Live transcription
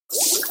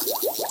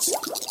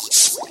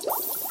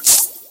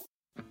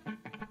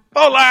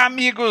Olá,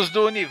 amigos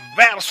do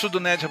universo do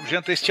Nerd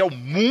Rabugento. Este é o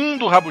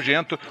Mundo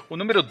Rabugento, o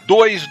número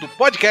 2 do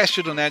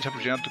podcast do Nerd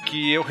Rabugento,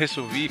 que eu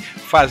resolvi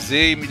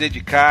fazer e me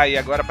dedicar, e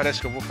agora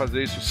parece que eu vou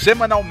fazer isso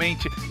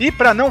semanalmente. E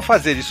para não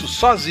fazer isso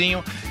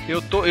sozinho,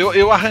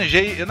 eu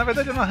arranjei, na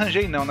verdade eu não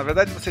arranjei não, na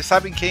verdade vocês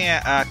sabem quem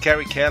é a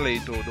Carrie Kelly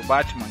do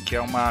Batman, que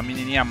é uma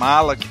menininha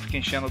mala que fica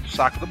enchendo do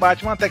saco do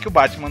Batman, até que o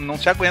Batman não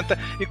se aguenta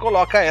e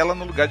coloca ela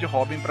no lugar de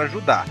Robin para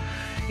ajudar.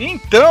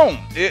 Então,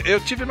 eu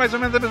tive mais ou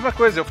menos a mesma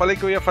coisa. Eu falei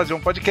que eu ia fazer um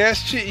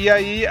podcast e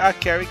aí a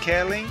Carrie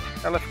Kelly,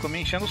 ela ficou me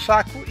enchendo o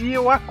saco e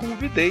eu a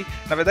convidei.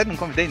 Na verdade, não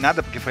convidei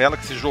nada, porque foi ela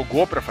que se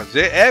jogou pra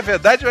fazer. É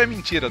verdade ou é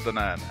mentira,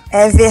 dona Ana?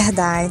 É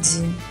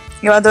verdade.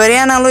 Eu adorei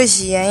a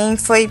analogia, hein?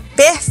 Foi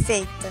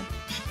perfeita.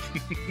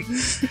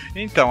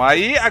 Então,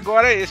 aí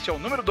agora este é o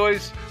número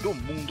 2 do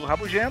Mundo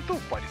Rabugento,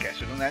 o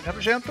podcast do Nerd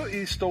Rabugento,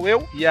 e estou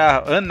eu e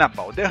a Ana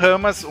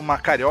Balderramas, uma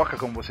carioca,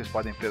 como vocês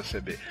podem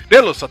perceber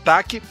pelo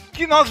sotaque,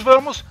 que nós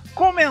vamos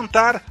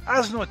comentar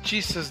as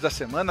notícias da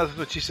semana, as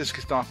notícias que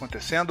estão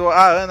acontecendo.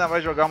 A Ana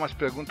vai jogar umas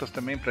perguntas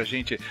também pra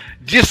gente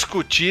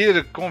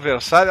discutir,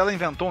 conversar. Ela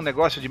inventou um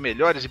negócio de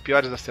melhores e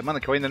piores da semana,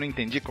 que eu ainda não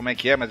entendi como é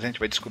que é, mas a gente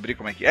vai descobrir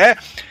como é que é.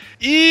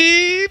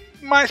 E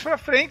mais pra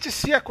frente,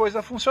 se a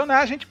coisa funcionar,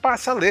 a gente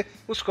passa a ler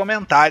os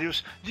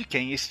comentários de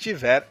quem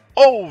estiver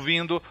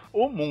ouvindo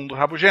o Mundo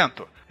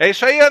Rabugento. É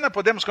isso aí, Ana,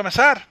 podemos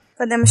começar?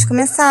 Podemos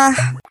começar.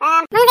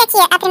 Vamos ver aqui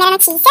a primeira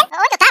notícia.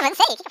 Onde eu tava? Não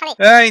sei. O que eu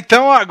falei?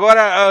 Então agora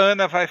a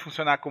Ana vai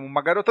funcionar como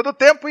uma garota do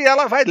tempo e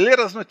ela vai ler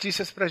as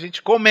notícias pra gente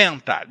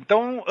comentar.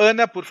 Então,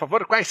 Ana, por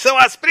favor, quais são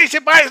as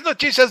principais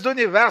notícias do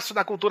universo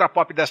da cultura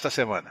pop desta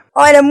semana?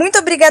 Olha, muito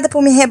obrigada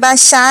por me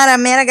rebaixar a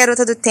mera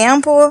garota do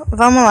tempo.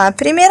 Vamos lá.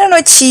 Primeira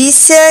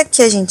notícia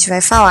que a gente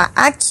vai falar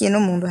aqui no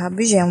Mundo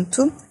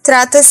Rabugento.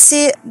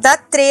 Trata-se da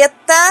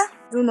treta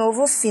do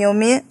novo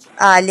filme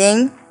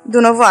Alien,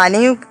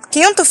 o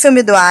quinto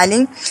filme do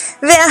Alien,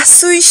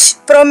 versus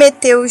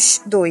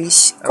Prometheus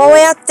 2. Qual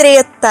é a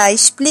treta?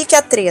 Explique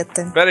a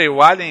treta. Peraí,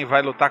 o Alien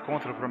vai lutar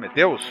contra o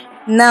Prometheus?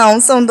 Não,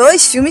 são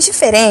dois filmes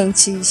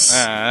diferentes.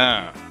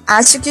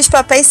 Acho que os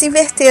papéis se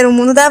inverteram, o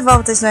mundo dá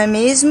voltas, não é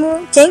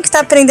mesmo? Quem que tá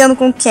aprendendo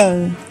com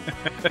quem?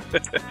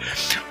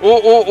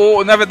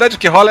 Na verdade o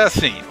que rola é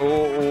assim,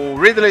 o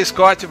Ridley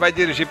Scott vai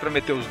dirigir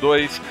Prometheus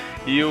 2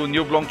 e o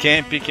Neil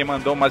Blomkamp, que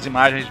mandou umas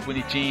imagens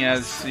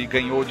bonitinhas e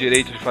ganhou o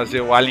direito de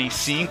fazer o Alien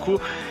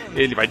 5,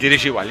 ele vai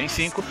dirigir o Alien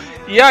 5,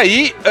 e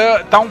aí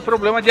tá um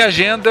problema de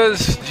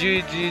agendas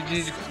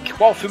de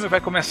qual filme vai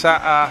começar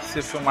a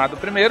ser filmado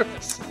primeiro,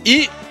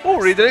 e o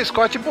Ridley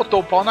Scott botou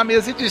o pau na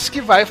mesa e disse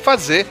que vai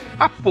fazer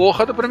a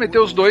porra do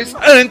Prometheus 2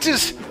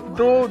 antes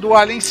do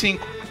Alien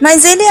 5.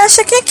 Mas ele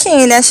acha que é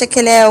quem? Ele acha que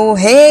ele é o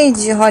rei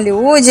de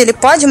Hollywood? Ele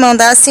pode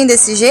mandar assim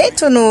desse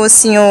jeito no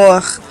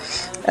senhor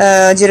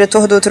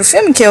diretor do outro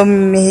filme, que eu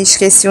me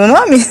esqueci o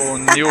nome? O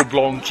Neil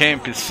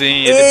Blomkamp,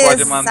 sim, ele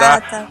pode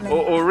mandar.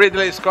 O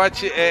Ridley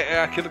Scott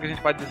é aquilo que a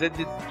gente pode dizer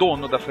de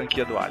dono da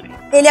franquia do Alien.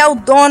 Ele é o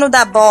dono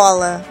da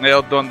bola. É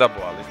o dono da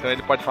bola. Então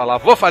ele pode falar,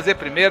 vou fazer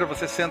primeiro,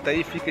 você senta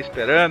aí, fica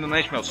esperando, não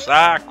enche meu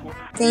saco.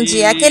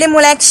 Entendi. É aquele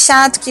moleque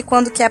chato que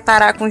quando quer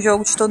parar com o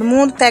jogo de todo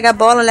mundo, pega a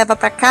bola, leva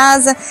pra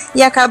casa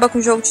e acaba com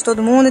o jogo de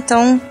todo mundo,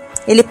 então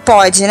ele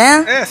pode,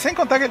 né? Sem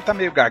contar que ele tá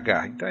meio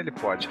gaga, então ele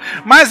pode.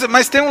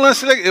 Mas tem um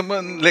lance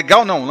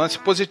legal, não, um lance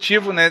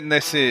positivo, né,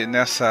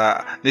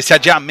 nesse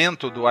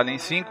adiamento do Alien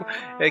 5,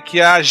 é que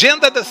a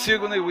agenda da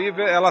Sigourney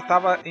Weaver, ela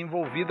tava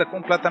envolvida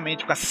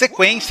completamente com as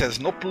sequências,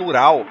 no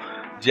plural,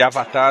 de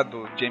Avatar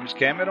do James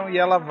Cameron, e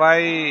ela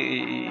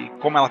vai,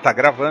 como ela tá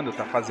gravando,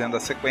 tá fazendo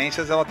as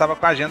sequências, ela tava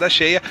com a agenda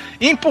cheia,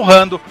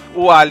 empurrando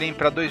o Alien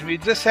pra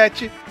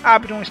 2017,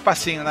 abre um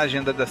espacinho na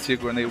agenda da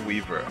Sigourney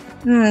Weaver.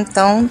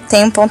 Então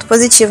tem um ponto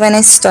positivo aí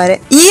nessa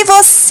história. E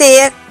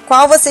você,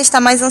 qual você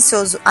está mais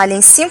ansioso?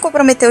 Alien 5 ou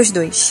Prometheus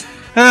 2?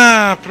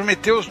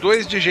 Prometheus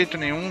 2 de jeito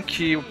nenhum,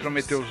 que o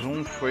Prometheus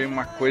 1 foi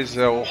uma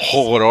coisa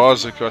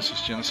horrorosa que eu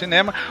assisti no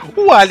cinema.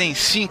 O Alien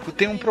 5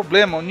 tem um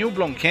problema, o Neil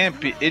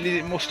Blomkamp,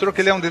 ele mostrou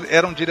que ele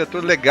era um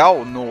diretor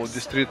legal no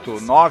Distrito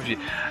 9,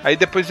 aí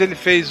depois ele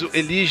fez o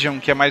Elysium,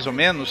 que é mais ou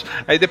menos,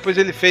 aí depois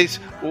ele fez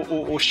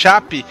o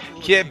Chape,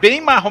 que é bem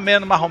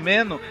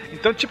marromeno,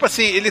 então tipo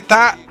assim, ele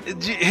tá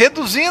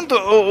reduzindo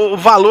o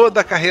valor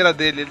da carreira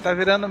dele, ele tá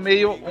virando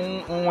meio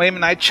um M.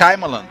 Night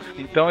Shyamalan,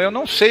 então eu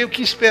não sei o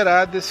que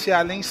esperar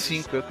desse Alien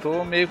 5, eu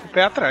tô meio com o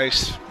pé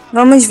atrás.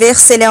 Vamos ver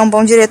se ele é um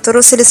bom diretor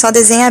ou se ele só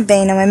desenha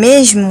bem, não é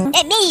mesmo?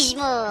 É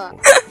mesmo!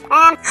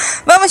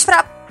 Vamos para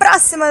a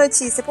próxima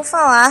notícia. Por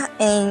falar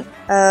em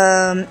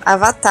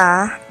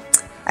Avatar,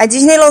 a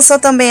Disney lançou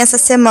também essa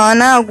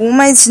semana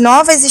algumas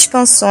novas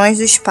expansões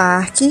dos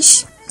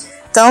parques,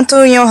 tanto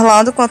em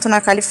Orlando quanto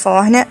na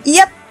Califórnia, e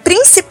a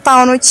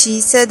principal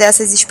notícia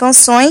dessas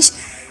expansões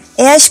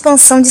é a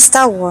expansão de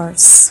Star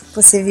Wars.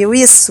 Você viu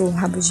isso,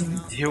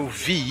 Rabugento? Eu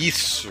vi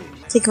isso.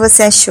 O que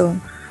você achou?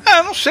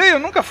 Eu não sei, eu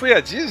nunca fui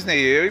à Disney,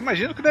 eu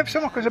imagino que deve ser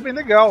uma coisa bem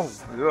legal.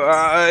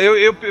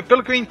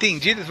 Pelo que eu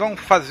entendi, eles vão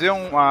fazer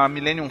uma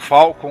Millennium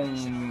Falcon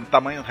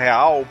tamanho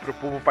real para o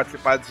povo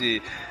participar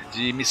de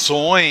de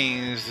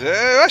missões.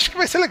 Eu acho que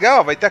vai ser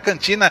legal. Vai ter a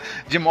cantina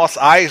de Mos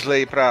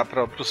Eisley para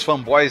os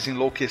fanboys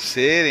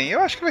enlouquecerem.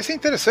 Eu acho que vai ser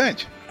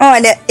interessante.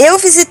 Olha, eu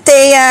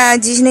visitei a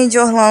Disney de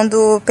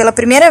Orlando pela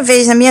primeira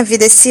vez na minha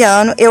vida esse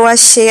ano. Eu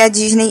achei a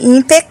Disney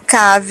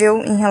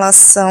impecável em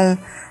relação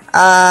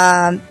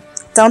a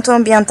tanto a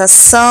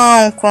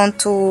ambientação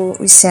quanto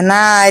os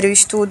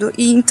cenários, tudo.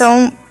 E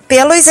então,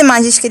 pelas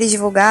imagens que eles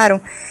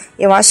divulgaram,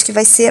 eu acho que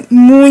vai ser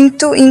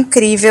muito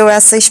incrível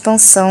essa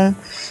expansão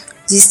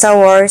de Star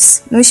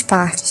Wars nos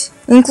parques.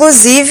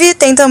 Inclusive,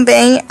 tem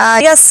também a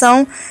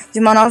criação de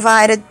uma nova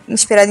área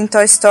inspirada em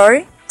Toy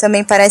Story.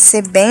 Também parece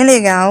ser bem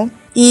legal.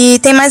 E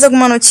tem mais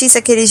alguma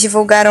notícia que eles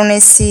divulgaram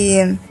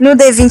no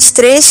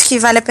D23 que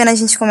vale a pena a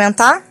gente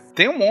comentar?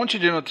 Tem um monte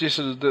de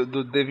notícias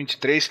do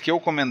D23 que eu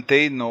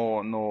comentei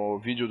no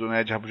vídeo do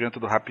Nerd Rabugento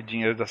do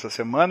Rapidinho dessa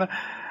semana.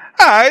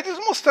 Eles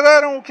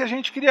mostraram o que a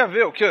gente queria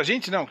ver, o que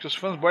os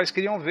fanboys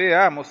queriam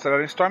ver.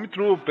 Mostraram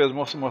Stormtroopers,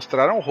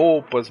 mostraram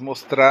roupas,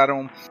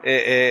 mostraram,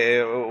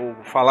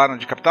 falaram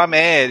de Capitão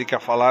América,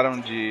 falaram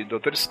de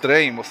Doutor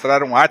Estranho,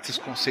 mostraram artes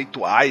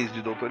conceituais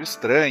de Doutor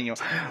Estranho,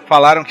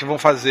 falaram que vão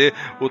fazer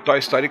o Toy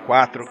Story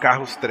 4, o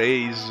Carros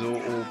 3,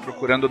 o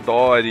Procurando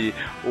Dory,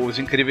 os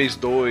Incríveis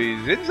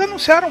 2. Eles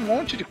anunciaram um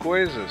monte de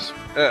coisas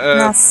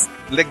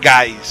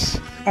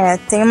legais.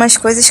 Tem umas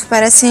coisas que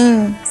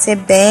parecem ser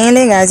bem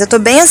legais. Eu tô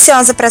bem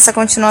ansiosa pra essa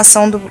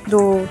continuação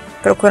do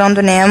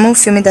Procurando Nemo, o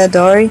filme da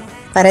Dory.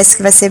 Parece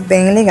que vai ser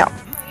bem legal.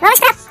 Vamos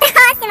pra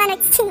próxima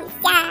notícia.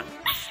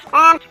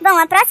 Bom,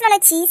 a próxima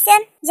notícia...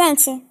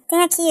 Gente,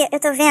 tem aqui, eu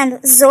tô vendo,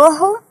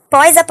 Zorro,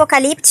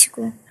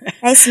 Pós-Apocaliptico.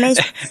 É isso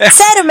mesmo?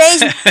 Sério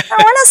mesmo?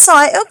 Não, olha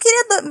só, eu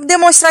queria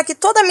demonstrar aqui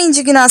toda a minha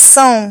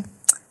indignação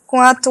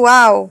com a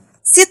atual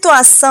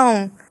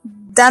situação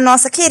da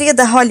nossa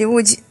querida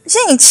Hollywood.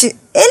 Gente,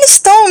 eles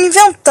estão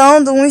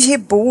inventando uns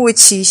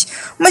reboots,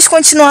 umas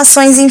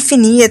continuações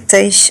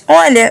infinitas.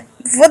 Olha,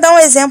 vou dar um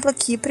exemplo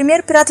aqui.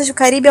 Primeiro, Piratas do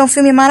Caribe é um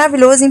filme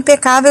maravilhoso,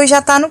 impecável,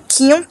 já tá no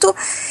 5º.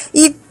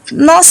 E,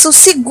 nossa, o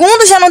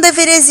 2º já não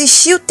deveria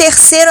existir, o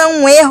 3º é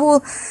um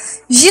erro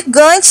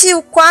gigante,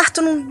 o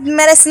 4º não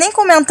merece nem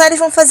comentar, eles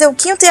vão fazer o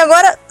 5º, e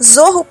agora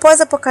Zorro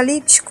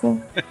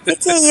Pós-Apocalíptico? O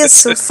que é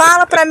isso?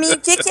 Fala pra mim, o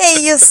que é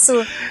isso?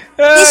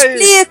 Me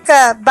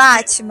explica,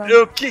 Batman.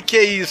 O que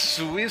é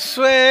isso?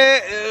 Isso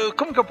é...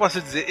 Como que eu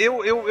posso dizer?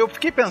 Eu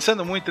fiquei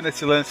pensando muito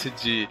nesse lance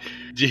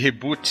de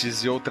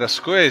reboots e outras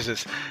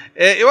coisas.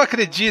 Eu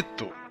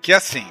acredito que,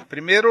 assim,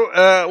 primeiro,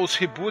 os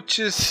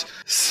reboots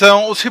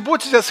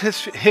e as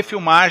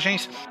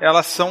refilmagens,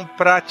 elas são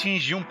para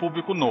atingir um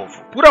público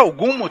novo. Por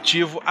algum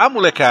motivo, a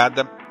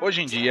molecada,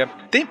 hoje em dia,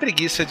 tem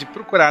preguiça de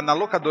procurar na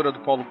locadora do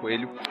Paulo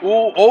Coelho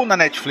ou na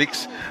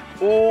Netflix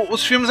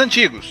os filmes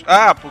antigos.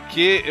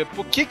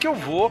 Por que eu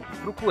vou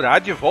procurar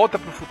De Volta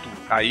pro Futuro?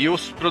 Aí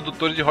os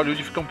produtores de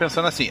Hollywood ficam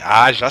pensando assim,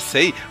 já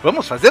sei,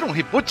 vamos fazer um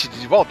reboot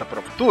de Volta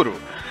pro Futuro?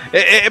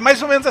 É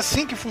mais ou menos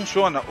assim que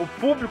funciona. O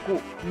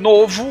público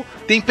novo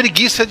tem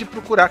preguiça de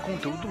procurar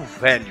conteúdo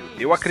velho.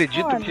 Eu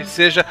acredito que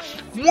seja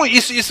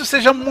isso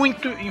seja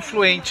muito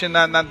influente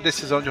na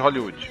decisão de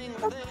Hollywood.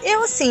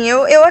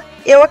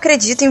 Eu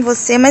acredito em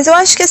você, mas eu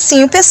acho que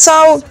assim, o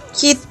pessoal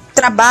que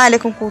trabalha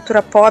com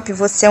cultura pop,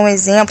 você é um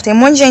exemplo, tem um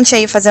monte de gente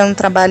aí fazendo um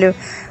trabalho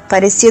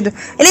parecido,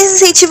 eles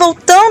incentivam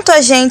tanto a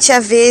gente a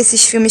ver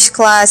esses filmes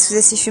clássicos,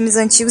 esses filmes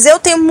antigos. Eu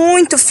tenho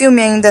muito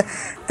filme ainda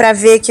pra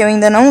ver que eu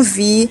ainda não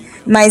vi,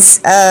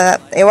 mas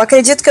eu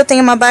acredito que eu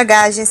tenho uma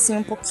bagagem assim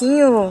um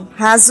pouquinho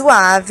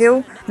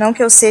razoável, não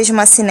que eu seja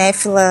uma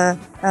cinéfila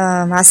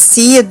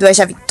assídua,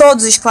 já vi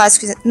todos os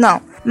clássicos,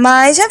 não,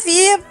 mas já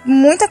vi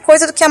muita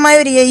coisa do que a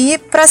maioria, e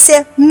pra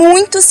ser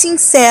muito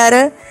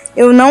sincera,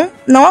 eu não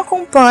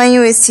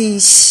acompanho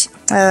esses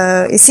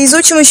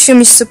últimos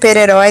filmes de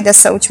super-herói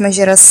dessa última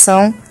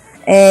geração.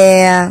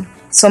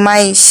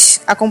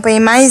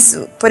 Acompanhei mais,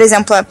 por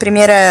exemplo, a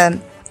primeira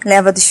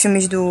leva dos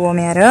filmes do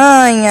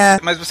Homem-Aranha.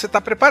 Mas você tá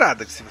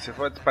preparada, que se você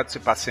for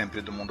participar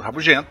sempre do Mundo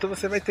Rabugento,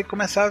 você vai ter que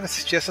começar a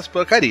assistir essas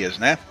porcarias,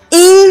 né?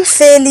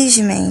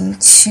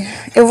 Infelizmente,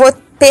 eu vou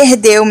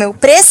perder o meu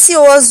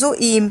precioso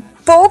e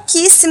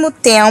pouquíssimo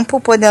tempo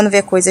podendo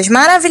ver coisas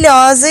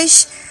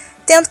maravilhosas,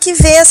 tendo que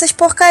ver essas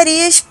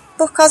porcarias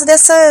por causa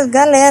dessa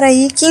galera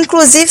aí, que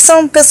inclusive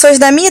são pessoas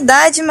da minha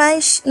idade,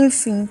 mas,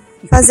 enfim,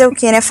 fazer o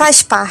quê, né?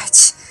 Faz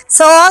parte.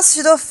 São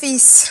ossos do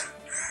ofício.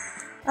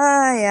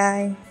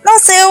 Ai.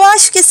 Nossa, eu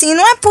acho que assim,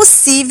 não é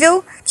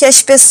possível que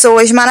as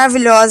pessoas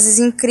maravilhosas,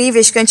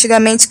 incríveis, que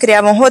antigamente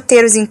criavam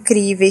roteiros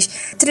incríveis,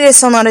 trilhas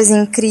sonoras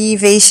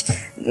incríveis,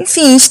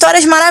 enfim,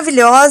 histórias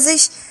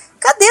maravilhosas,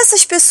 cadê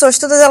essas pessoas?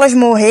 Todas elas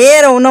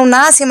morreram, não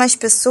nascem mais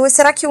pessoas?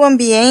 Será que o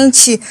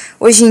ambiente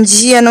hoje em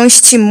dia não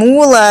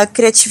estimula a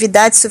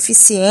criatividade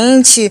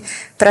suficiente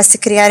para se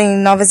criarem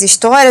novas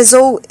histórias?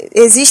 Ou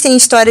existem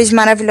histórias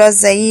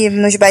maravilhosas aí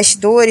nos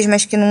bastidores,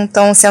 mas que não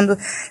estão sendo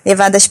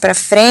levadas para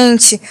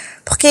frente?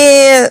 Porque,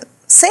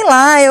 sei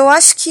lá, eu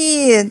acho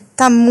que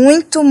tá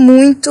muito,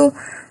 muito,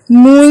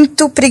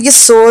 muito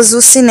preguiçoso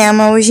o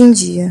cinema hoje em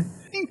dia.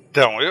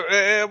 Então,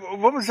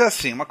 vamos dizer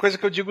assim, uma coisa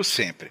que eu digo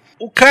sempre.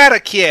 O cara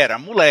que era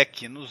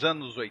moleque nos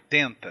anos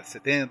 80,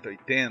 70,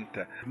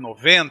 80,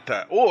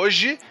 90,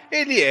 hoje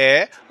ele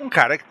é um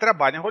cara que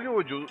trabalha em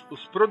Hollywood.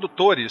 Os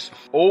produtores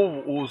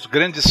ou os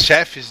grandes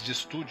chefes de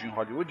estúdio em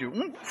Hollywood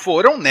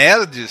foram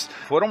nerds,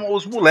 foram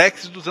os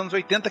moleques dos anos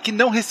 80 que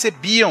não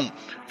recebiam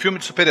filme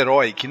de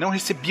super-herói, que não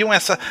recebiam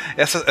essa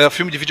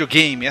filme de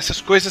videogame, essas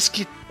coisas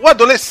que o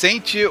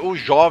adolescente, o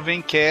jovem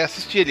quer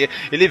assistir.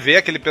 Ele vê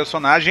aquele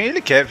personagem e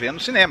ele quer ver no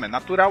cinema, é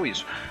natural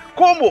isso.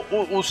 Como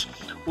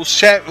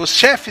os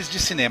chefes de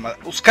cinema,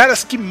 os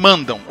caras que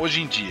mandam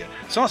hoje em dia,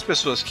 são as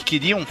pessoas que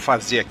queriam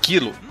fazer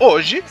aquilo,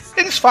 hoje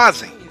eles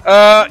fazem.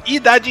 E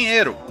dá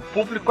dinheiro. O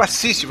público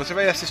assiste. Você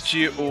vai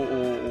assistir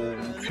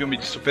um filme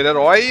de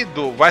super-herói,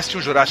 vai assistir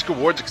um Jurassic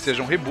World, que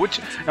seja um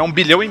reboot, é 1,5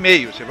 bilhão.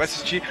 Você vai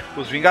assistir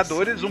Os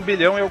Vingadores, 1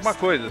 bilhão e alguma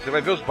coisa. Você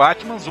vai ver os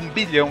Batmans, 1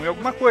 bilhão e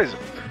alguma coisa.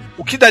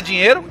 O que dá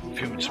dinheiro?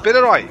 Filme de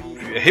super-herói.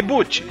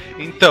 Reboot.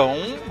 Então,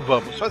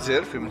 vamos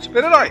fazer filme de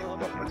super-herói.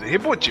 Vamos fazer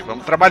reboot.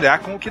 Vamos trabalhar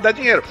com o que dá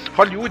dinheiro.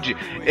 Hollywood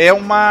é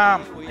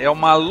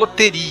uma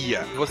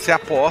loteria. Você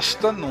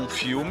aposta num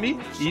filme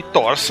e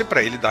torce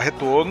pra ele dar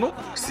retorno.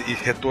 E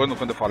retorno,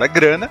 quando eu falo, é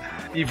grana.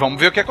 E vamos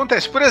ver o que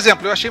acontece. Por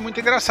exemplo, eu achei muito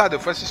engraçado. Eu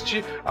fui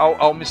assistir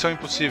ao Missão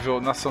Impossível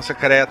Nação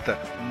Secreta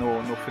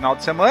no final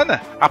de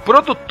semana. A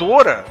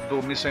produtora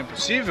do Missão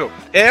Impossível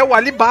é o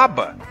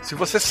Alibaba. Se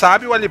você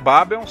sabe, o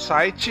Alibaba é um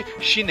site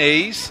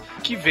chinês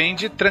que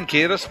vende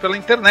tranqueiras pela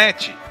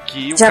internet.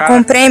 Já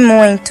comprei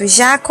muito.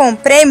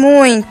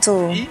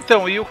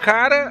 Então, e o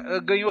cara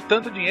ganhou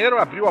tanto dinheiro,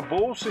 abriu a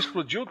bolsa,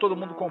 explodiu, todo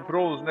mundo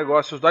comprou os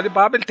negócios do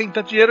Alibaba, ele tem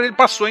tanto dinheiro, ele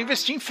passou a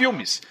investir em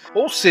filmes.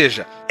 Ou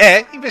seja,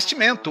 é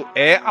investimento,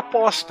 é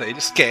aposta,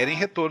 eles querem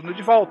retorno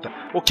de volta.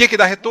 O que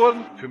dá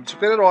retorno? Filme de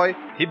super-herói,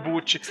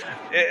 reboot,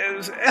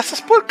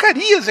 essas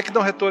porcarias é que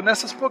dão retorno,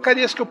 essas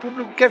porcarias que o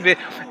público quer ver.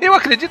 Eu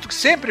acredito que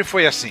sempre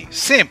foi assim,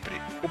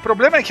 sempre. O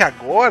problema é que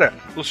agora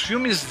os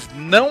filmes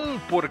não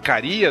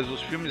porcarias,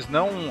 os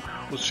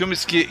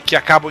filmes que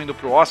acabam indo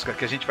pro Oscar,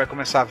 que a gente vai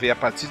começar a ver a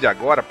partir de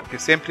agora, porque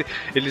sempre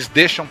eles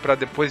deixam para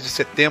depois de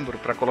setembro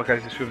para colocar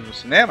esses filmes no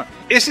cinema,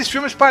 esses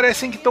filmes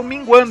parecem que estão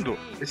minguando,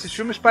 esses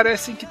filmes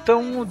parecem que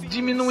estão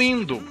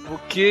diminuindo,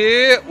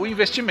 porque o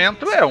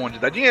investimento é onde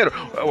dá dinheiro.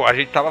 A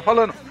gente tava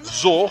falando,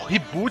 Zorro,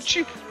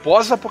 reboot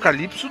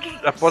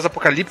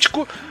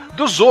pós-apocalíptico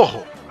do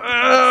Zorro.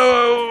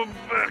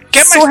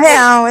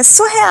 É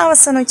surreal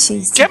essa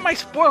notícia. Quer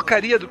mais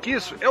porcaria do que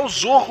isso? É o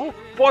Zorro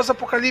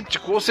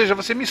pós-apocalíptico. Ou seja,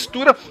 você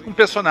mistura um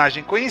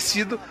personagem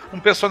conhecido, um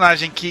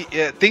personagem que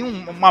tem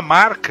uma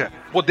marca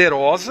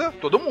poderosa,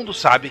 todo mundo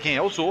sabe quem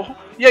é o Zorro,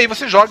 e aí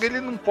você joga ele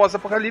num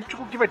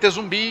pós-apocalíptico que vai ter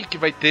zumbi, que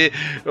vai ter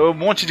um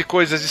monte de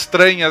coisas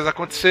estranhas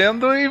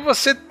acontecendo, e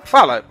você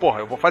fala,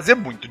 porra, eu vou fazer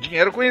muito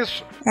dinheiro com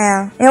isso.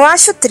 Eu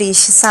acho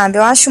triste, sabe?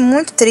 Eu acho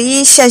muito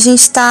triste. A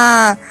gente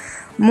tá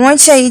um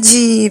monte aí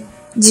de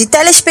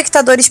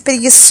telespectadores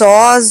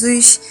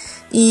preguiçosos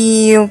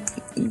e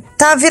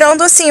tá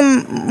virando assim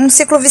um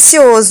ciclo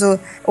vicioso.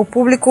 O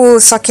público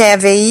só quer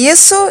ver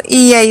isso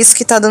e é isso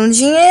que tá dando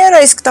dinheiro,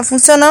 é isso que tá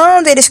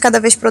funcionando, eles cada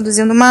vez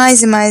produzindo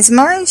mais e mais e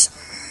mais.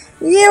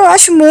 E eu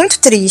acho muito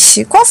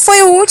triste. Qual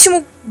foi o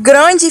último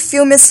grande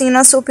filme, assim,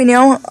 na sua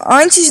opinião,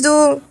 antes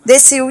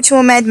desse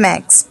último Mad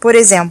Max, por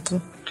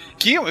exemplo?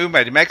 Que o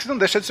Mad Max não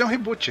deixa de ser um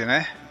reboot,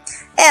 né?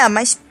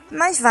 Mas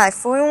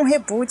foi um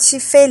reboot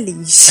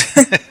feliz.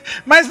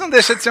 Mas não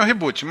deixa de ser um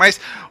reboot. Mas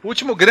o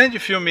último grande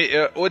filme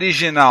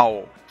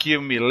original que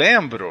eu me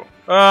lembro...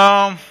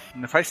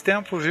 faz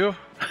tempo, viu?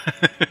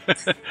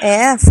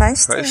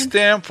 Faz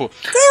tempo.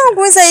 Tem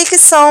alguns aí que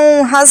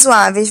são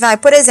razoáveis,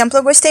 Por exemplo,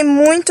 eu gostei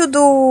muito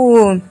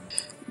do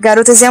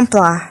Garota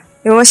Exemplar.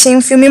 Eu achei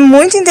um filme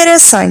muito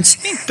interessante.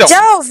 Então,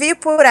 já ouvi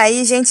por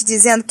aí gente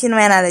dizendo que não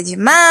é nada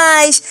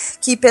demais,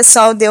 que o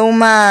pessoal deu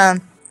uma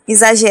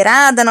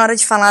exagerada na hora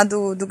de falar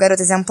do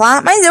Garota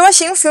Exemplar, mas eu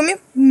achei um filme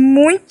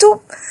muito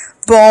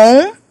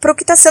bom pro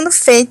que está sendo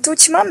feito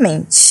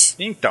ultimamente.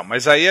 Então,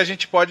 mas aí a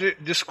gente pode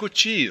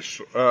discutir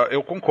isso.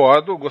 Eu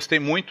concordo, gostei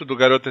muito do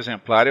Garota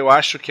Exemplar. Eu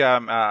acho que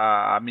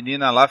a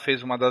menina lá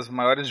fez uma das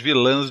maiores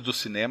vilãs do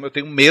cinema. Eu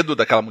tenho medo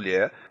daquela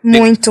mulher.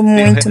 Muito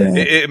medo.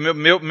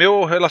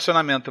 Meu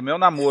relacionamento, meu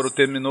namoro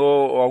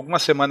terminou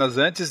algumas semanas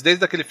antes.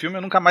 Desde aquele filme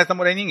eu nunca mais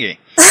namorei ninguém.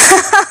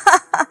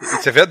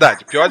 Isso é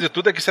verdade. Pior de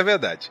tudo é que isso é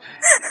verdade.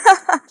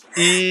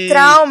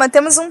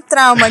 Temos um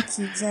trauma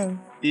aqui,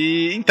 gente.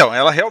 Então,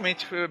 ela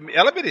realmente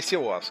merecia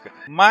o Oscar.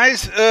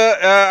 Mas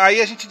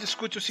aí a gente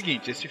discute o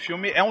seguinte: esse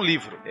filme é um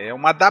livro, é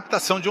uma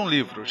adaptação de um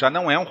livro, já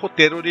não é um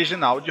roteiro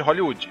original de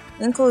Hollywood.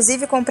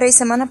 Inclusive, comprei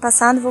semana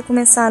passada e vou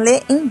começar a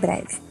ler em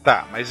breve.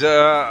 Tá, mas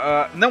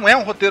não é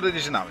um roteiro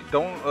original.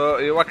 Então,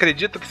 eu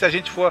acredito que se a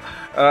gente for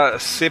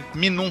ser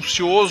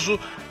minucioso,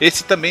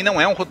 esse também não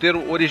é um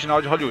roteiro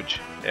original de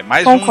Hollywood. É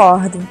mais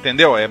Concordo.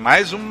 Entendeu? É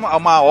mais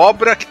uma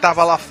obra que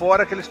estava lá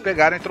fora que eles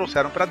pegaram e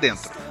trouxeram pra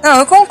dentro. Não,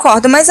 eu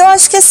concordo, mas eu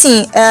acho que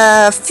assim,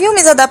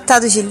 filmes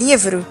adaptados de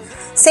livro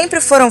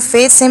sempre foram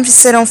feitos, sempre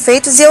serão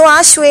feitos, e eu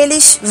acho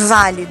eles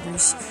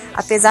válidos.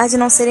 apesar de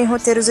não serem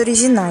roteiros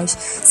originais.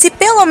 Se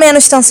pelo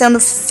menos estão sendo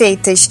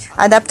feitas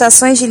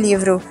adaptações de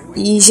livro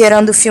e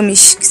gerando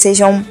filmes que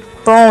sejam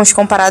bons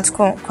comparados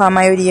com a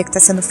maioria que está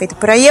sendo feita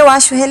por aí, eu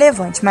acho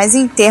relevante. Mas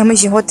em termos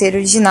de roteiro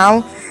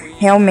original,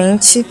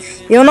 realmente,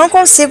 eu não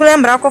consigo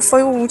lembrar qual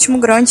foi o último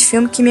grande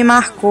filme que me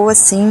marcou,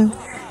 assim,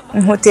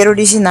 um roteiro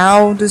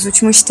original dos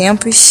últimos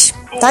tempos.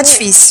 Tá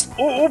difícil.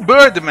 O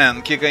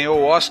Birdman, que ganhou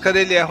o Oscar,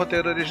 ele é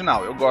roteiro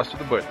original. Eu gosto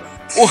do Birdman.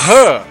 O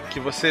Her, que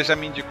você já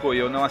me indicou e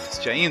eu não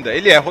assisti ainda,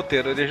 ele é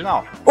roteiro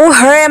original. O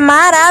Her é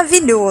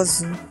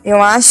maravilhoso.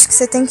 Eu acho que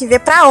você tem que ver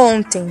pra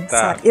ontem. Tá.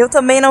 Sabe? Eu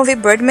também não vi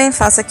Birdman,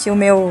 faço aqui o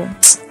meu...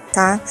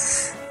 Tá?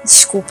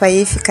 Desculpa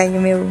aí, fica aí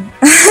o meu...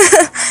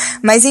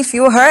 Mas enfim,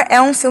 o Her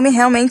é um filme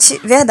realmente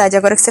verdade.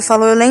 Agora que você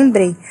falou, eu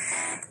lembrei.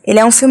 Ele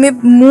é um filme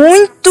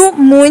muito,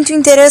 muito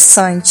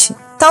interessante.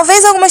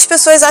 Talvez algumas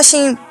pessoas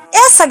achem...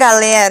 Essa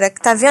galera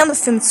que tá vendo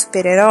filme de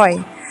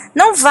super-herói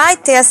não vai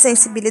ter a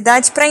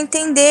sensibilidade pra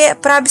entender,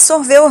 pra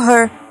absorver o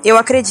Her. Eu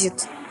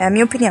acredito. É a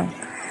minha opinião.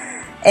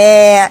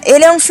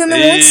 Ele é um filme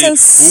muito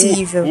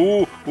sensível.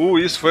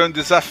 Isso foi um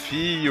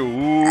desafio.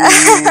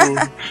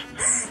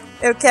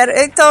 Eu quero...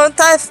 Então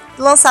tá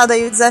lançado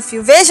aí o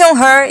desafio. Vejam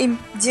Her e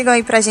digam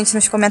aí pra gente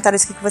nos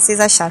comentários o que vocês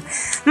acharam.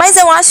 Mas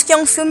eu acho que é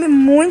um filme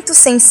muito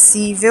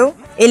sensível.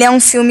 Ele é um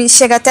filme...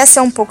 Chega até a ser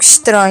um pouco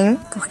estranho.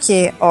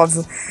 Porque,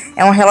 óbvio,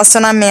 é um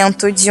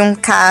relacionamento de um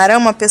cara,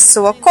 uma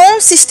pessoa com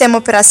um sistema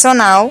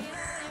operacional,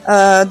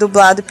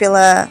 dublado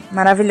pela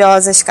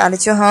maravilhosa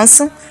Scarlett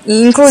Johansson.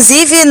 E,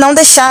 inclusive, não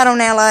deixaram,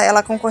 né,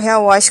 ela concorrer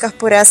ao Oscar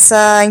por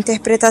essa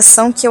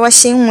interpretação que eu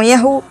achei um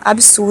erro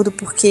absurdo.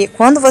 Porque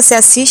quando você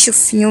assiste o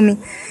filme,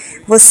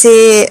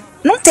 você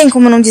não tem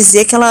como não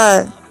dizer que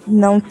ela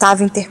não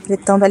estava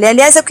interpretando ali.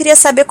 Aliás, eu queria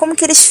saber como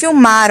que eles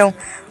filmaram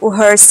o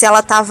Her, se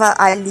ela estava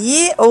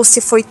ali ou se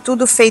foi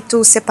tudo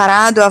feito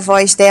separado, a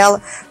voz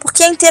dela.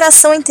 Porque a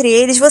interação entre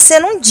eles,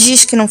 você não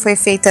diz que não foi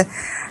feita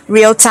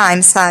real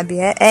time, sabe?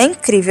 É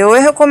incrível.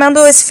 Eu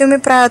recomendo esse filme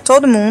pra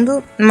todo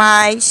mundo,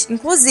 mas,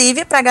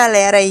 inclusive, pra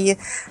galera aí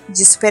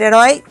de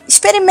super-herói,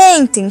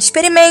 experimentem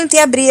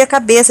abrir a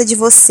cabeça de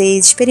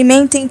vocês,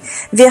 experimentem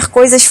ver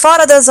coisas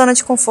fora da zona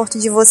de conforto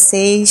de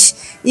vocês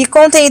e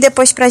contem aí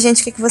depois pra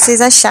gente o que vocês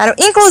acharam.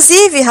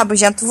 Inclusive,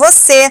 Rabugento,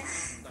 você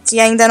que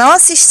ainda não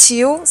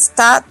assistiu,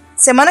 tá?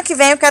 Semana que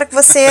vem eu quero que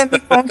você me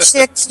conte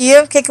aqui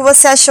o que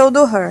você achou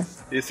do Her.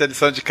 Isso é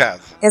lição de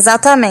casa.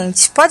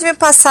 Exatamente. Pode me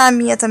passar a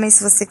minha também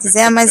se você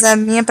quiser, mas a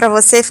minha pra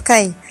você fica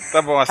aí.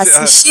 Tá bom.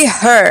 Assistir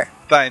Her.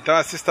 Tá, então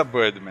assista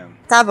Birdman.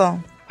 Tá bom.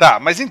 Tá,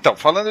 mas então,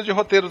 falando de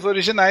roteiros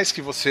originais,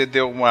 que você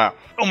deu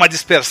uma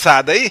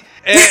dispersada aí,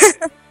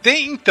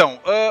 tem então,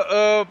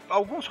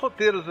 alguns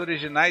roteiros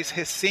originais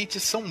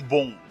recentes são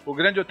bons. O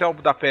Grande Hotel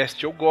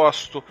Budapeste eu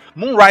gosto.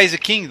 Moonrise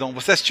Kingdom,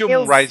 você assistiu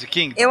Moonrise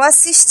Kingdom? Eu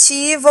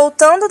assisti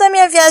voltando da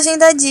minha viagem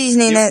da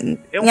Disney, né?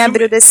 Em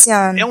abril desse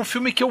ano. É um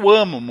filme que eu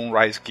amo,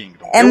 Moonrise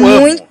Kingdom. É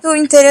muito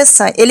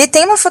interessante. Ele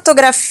tem uma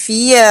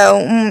fotografia,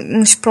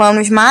 uns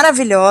planos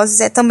maravilhosos.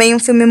 É também um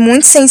filme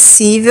muito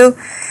sensível.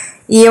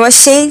 E eu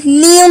achei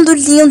lindo,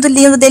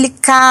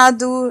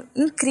 delicado,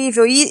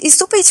 incrível. E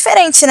super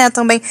diferente, né,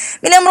 também.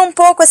 Me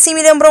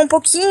lembrou um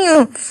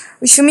pouquinho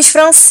os filmes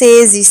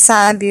franceses,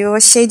 sabe? Eu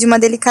achei de uma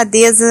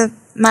delicadeza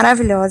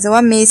maravilhosa. Eu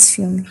amei esse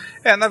filme.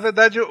 Na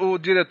verdade, o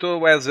diretor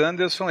Wes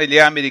Anderson, ele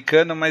é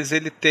americano, mas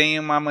ele tem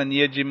uma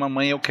mania de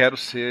mamãe, eu quero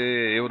ser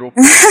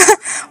europeu.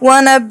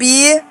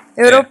 Wannabe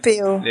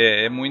europeu.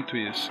 É muito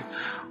isso.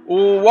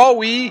 O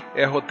Wall-E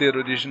é roteiro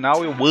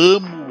original, eu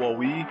amo o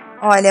Wall-E.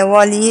 Olha, o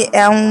Wall-E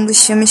é um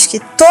dos filmes que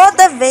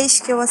toda vez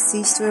que eu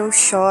assisto eu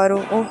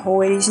choro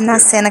horrores na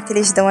cena que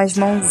eles dão as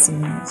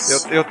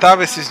mãozinhas. Eu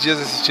tava esses dias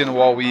assistindo o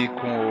Wall-E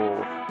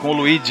com o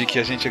Luigi, que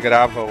a gente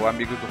grava, o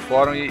amigo do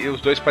fórum, e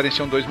os dois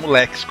pareciam dois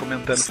moleques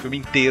comentando o filme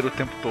inteiro o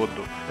tempo todo.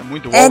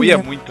 O Wall-E é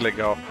muito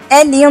legal.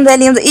 É lindo.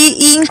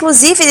 E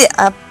inclusive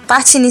a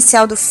parte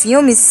inicial do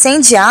filme,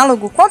 sem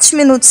diálogo, quantos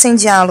minutos sem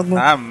diálogo?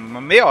 Uma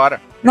meia hora.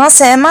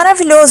 Nossa, é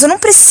maravilhoso, não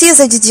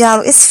precisa de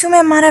diálogo. Esse filme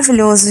é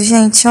maravilhoso,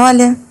 gente,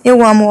 olha,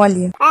 eu amo o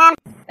Wall-E.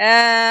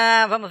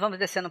 Vamos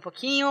descendo um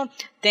pouquinho.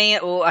 Tem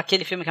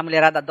aquele filme que a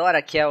mulherada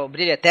adora, que é o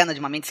Brilho Eterno de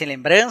uma Mente Sem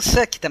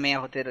Lembrança, que também é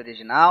roteiro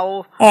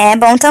original. É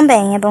bom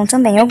também,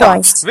 eu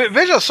gosto.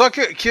 Veja só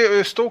que eu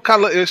estou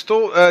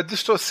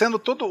distorcendo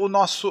toda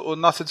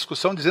nossa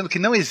discussão, dizendo que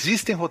não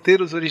existem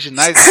roteiros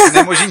originais do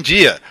cinema hoje em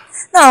dia.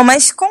 Não,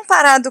 mas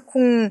comparado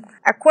com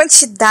a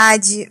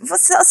quantidade,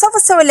 só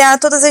você olhar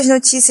todas as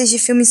notícias de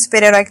filmes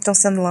super-herói que estão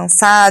sendo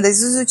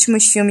lançadas, os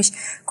últimos filmes,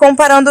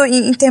 comparando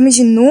em termos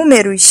de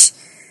números,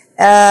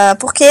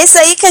 porque esse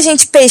aí que a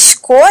gente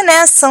pescou,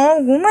 né,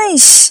 são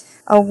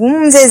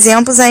alguns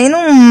exemplos aí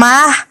num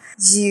mar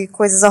de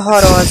coisas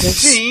horrorosas.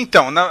 Sim,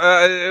 então,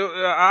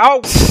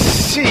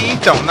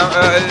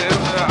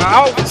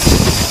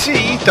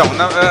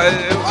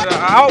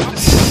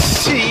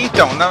 Sim,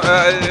 então,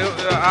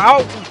 há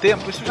algum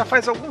tempo, isso já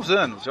faz alguns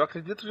anos, eu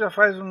acredito que já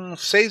faz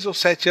uns 6 ou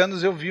 7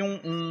 anos, eu vi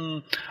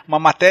uma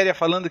matéria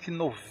falando que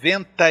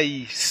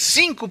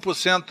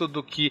 95%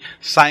 do que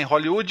sai em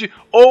Hollywood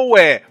ou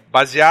é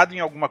baseado em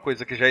alguma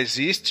coisa que já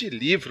existe,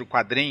 livro,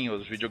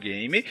 quadrinhos,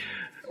 videogame,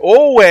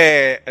 ou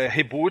é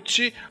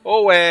reboot,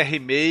 ou é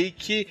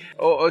remake,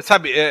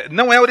 sabe,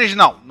 não é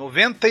original.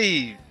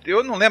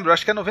 Eu não lembro,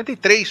 acho que é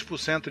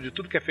 93% de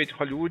tudo que é feito em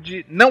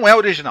Hollywood não é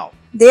original.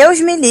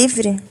 Deus me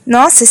livre.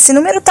 Nossa, esse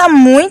número tá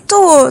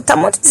muito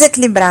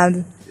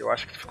desequilibrado. Eu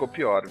acho que ficou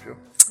pior, viu?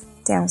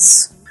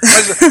 Tenso.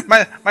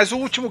 Mas o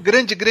último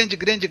grande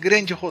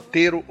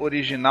roteiro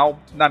original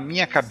na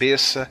minha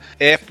cabeça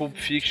é Pulp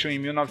Fiction em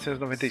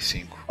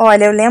 1995.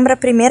 Olha, eu lembro a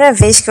primeira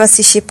vez que eu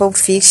assisti Pulp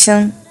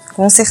Fiction,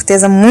 com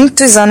certeza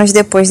muitos anos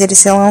depois dele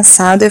ser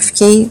lançado, eu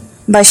fiquei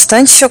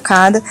bastante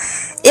chocada.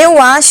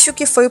 Eu acho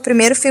que foi o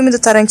primeiro filme do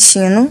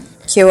Tarantino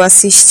que eu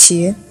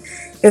assisti.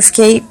 Eu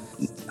fiquei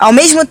ao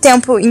mesmo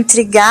tempo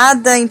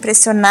intrigada,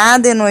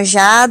 impressionada,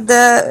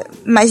 enojada,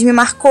 mas me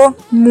marcou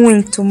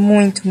muito.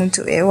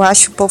 Eu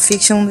acho Pulp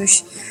Fiction um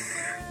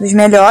dos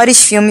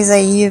melhores filmes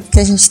aí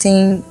que a gente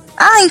tem.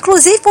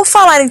 Inclusive, por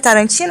falar em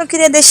Tarantino, eu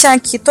queria deixar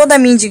aqui toda a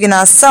minha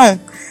indignação,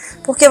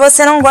 porque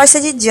você não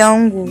gosta de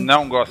Django.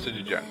 Não gosto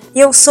de Django.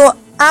 Eu sou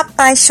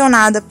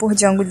apaixonada por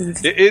Django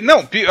Livre.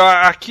 Não,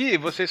 aqui,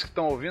 vocês que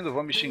estão ouvindo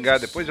vão me xingar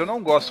depois, eu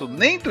não gosto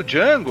nem do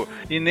Django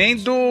e nem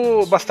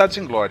do Bastardos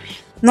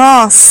Inglórios.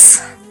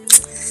 Nossa,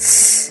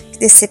 que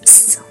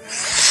decepção.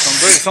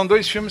 São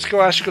dois filmes que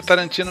eu acho que o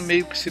Tarantino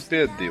meio que se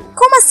perdeu.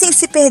 Como assim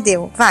se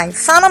perdeu? Vai,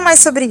 fala mais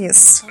sobre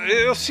isso.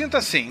 Eu sinto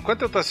assim,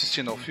 enquanto eu tô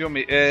assistindo ao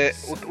filme,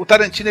 o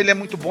Tarantino ele é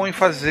muito bom em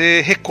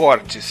fazer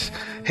recortes.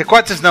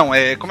 Recortes não,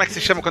 como é que se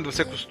chama quando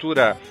você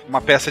costura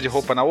uma peça de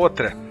roupa na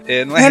outra?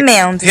 Não é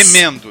remendos.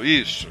 Remendo,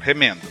 isso,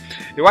 remendo.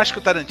 Eu acho que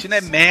o Tarantino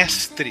é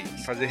mestre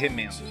em fazer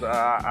remendos.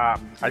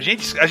 A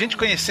gente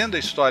conhecendo a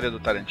história do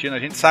Tarantino, a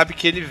gente sabe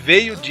que ele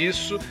veio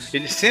disso,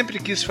 ele sempre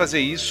quis fazer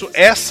isso.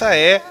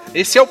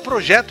 Esse é o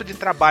projeto de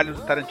trabalho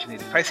do Tarantino.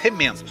 Ele faz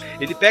remendos.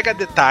 Ele pega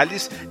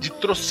detalhes de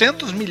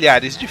trocentos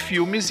milhares de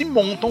filmes e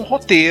monta um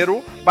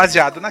roteiro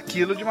baseado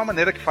naquilo de uma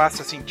maneira que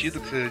faça sentido,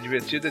 que seja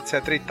divertido, etc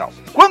e tal.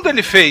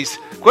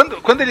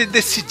 Quando ele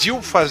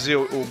decidiu fazer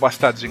o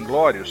Bastardos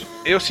Inglórios,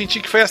 eu senti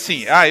que foi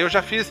assim,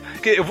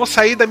 eu vou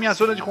sair da minha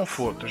zona de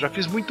conforto. Eu já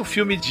fiz muito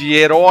filme de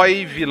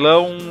herói,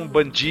 vilão,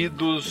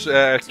 bandidos,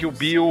 Kill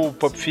Bill,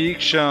 Pulp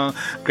Fiction,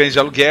 Cães de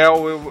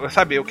Aluguel,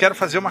 eu quero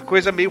fazer uma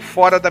coisa meio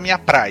fora da minha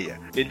praia.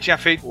 Ele tinha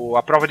feito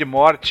A Prova de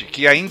Morte,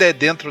 que ainda é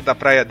dentro da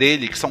praia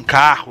dele, que são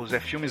carros,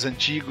 filmes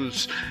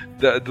antigos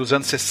dos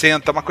anos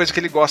 60, uma coisa que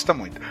ele gosta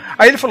muito.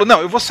 Aí ele falou,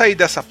 não, eu vou sair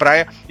dessa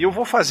praia e eu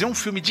vou fazer um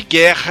filme de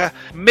guerra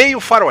meio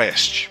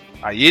faroeste.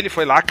 Aí ele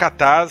foi lá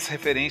catar as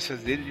referências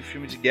dele de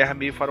filme de guerra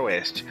meio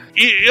faroeste.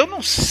 E eu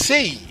não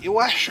sei, eu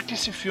acho que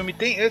esse filme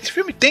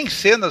tem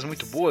cenas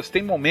muito boas,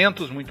 tem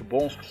momentos muito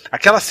bons.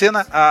 Aquela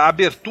cena, a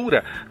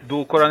abertura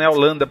do Coronel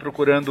Landa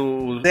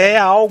procurando é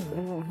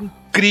algo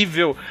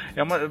incrível,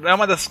 é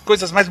uma das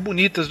coisas mais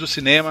bonitas do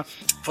cinema,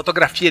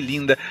 fotografia é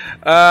linda.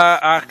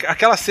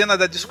 Aquela cena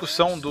da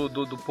discussão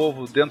do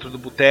povo dentro do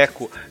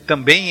boteco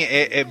também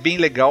é bem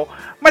legal.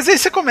 Mas aí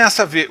você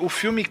começa a ver o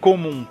filme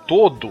como um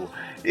todo.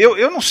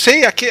 Eu não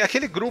sei,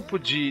 aquele grupo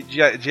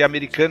de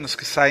americanos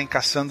que saem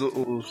caçando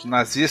os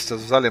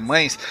nazistas, os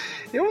alemães,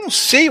 eu não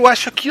sei, eu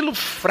acho aquilo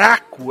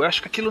fraco, eu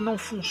acho que aquilo não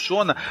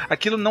funciona,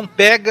 aquilo não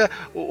pega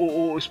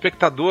o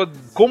espectador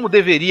como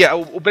deveria.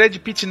 O Brad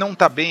Pitt não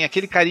tá bem,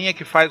 aquele carinha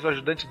que faz o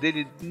ajudante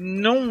dele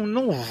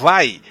não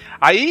vai.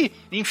 Aí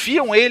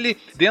enfiam ele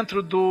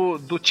dentro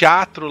do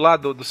teatro lá,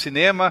 do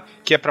cinema,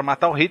 que é pra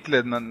matar o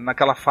Hitler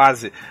naquela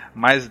fase,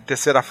 mais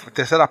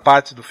terceira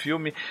parte do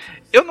filme.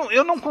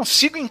 Eu não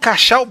consigo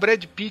encaixar o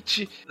Brad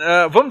Pitt.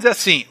 Vamos dizer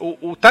assim,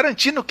 o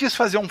Tarantino quis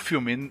fazer um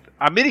filme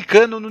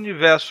americano no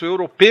universo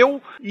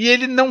europeu e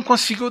ele não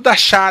conseguiu dar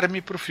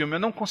charme pro filme. Eu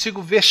não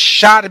consigo ver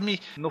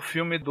charme no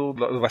filme do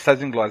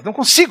Bastardos Inglórios. Não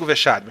consigo ver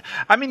charme.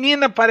 A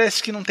menina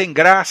parece que não tem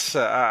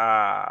graça,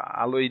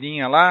 a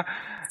loirinha lá.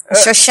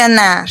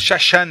 Xoxana,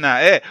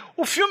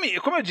 O filme,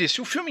 como eu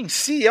disse, o filme em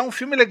si é um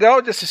filme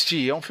legal de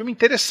assistir, é um filme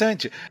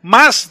interessante,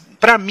 mas,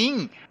 pra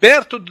mim,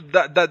 perto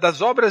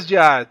das obras de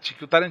arte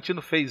que o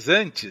Tarantino fez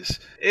antes,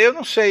 eu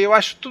não sei, eu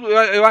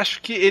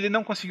acho que ele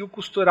não conseguiu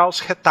costurar os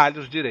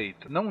retalhos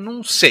direito.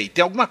 Não sei,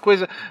 tem alguma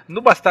coisa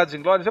no Bastardos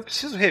Inglórios, eu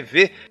preciso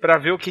rever pra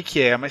ver o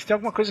que é, mas tem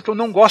alguma coisa que eu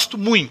não gosto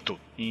muito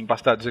em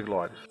Bastardos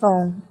Inglórios.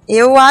 Bom,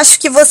 eu acho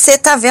que você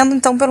tá vendo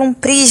então por um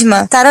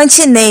prisma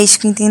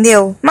tarantinesco,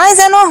 entendeu? Mas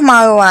é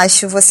normal, eu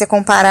acho, você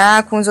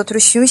comparar com os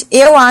outros filmes.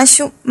 Eu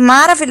acho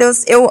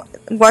maravilhoso. Eu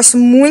gosto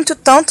muito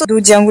tanto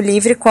do Django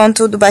Livre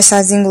quanto do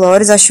Bastardos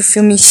Inglórios. Acho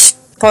filmes...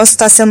 Posso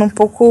estar sendo um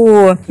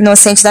pouco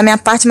inocente da minha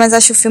parte, mas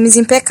acho filmes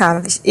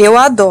impecáveis. Eu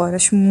adoro,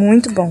 acho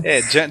muito bom.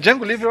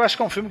 Django Livre eu acho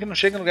que é um filme que não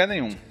chega em lugar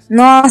nenhum.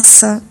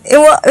 Nossa,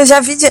 eu já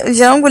vi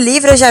Django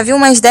Livre, eu já vi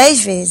umas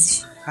 10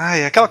 vezes.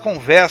 Aquela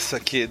conversa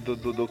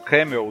do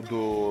Camel,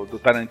 do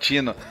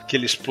Tarantino, que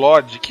ele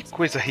explode, que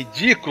coisa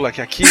ridícula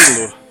que é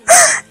aquilo.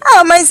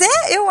 Mas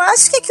eu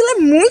acho que aquilo é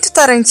muito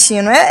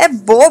Tarantino. É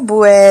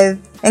bobo, é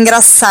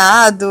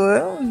engraçado.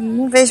 Eu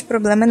não vejo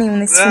problema nenhum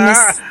nesse filme.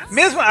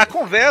 Mesmo a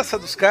conversa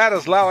dos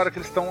caras lá, a hora que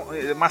eles estão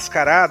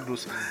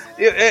mascarados,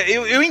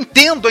 eu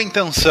entendo a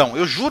intenção.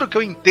 Eu juro que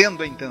eu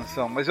entendo a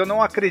intenção, mas eu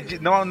não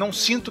acredito, não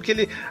sinto que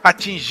ele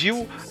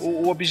atingiu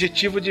o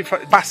objetivo de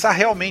passar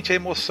realmente a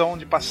emoção,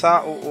 de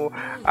passar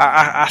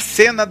a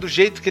cena do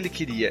jeito que ele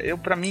queria.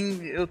 Pra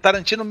mim, o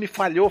Tarantino me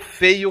falhou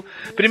feio.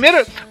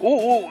 Primeiro,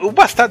 o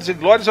Bastardos e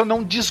Glórias eu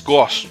não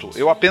desgosto.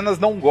 Eu apenas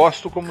não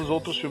gosto como os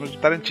outros filmes do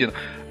Tarantino.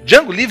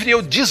 Django Livre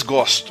eu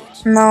desgosto.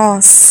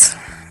 Nossa,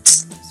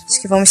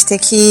 acho que vamos ter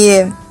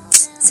que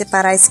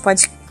separar esse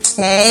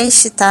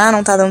podcast, tá?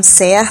 Não tá dando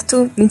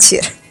certo.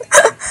 Mentira.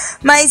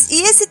 Mas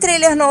e esse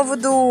trailer novo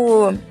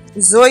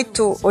dos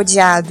 8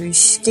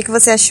 Odiados? O que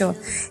você achou?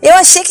 Eu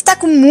achei que tá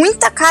com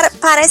muita cara,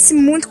 parece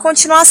muito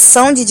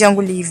continuação de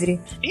Django Livre.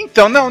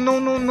 Então,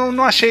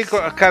 não achei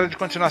cara de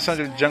continuação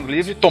de Django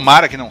Livre.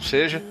 Tomara que não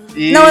seja.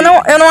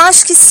 Eu não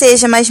acho que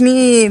seja, mas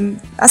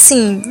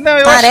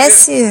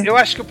parece... Eu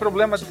acho que o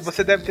problema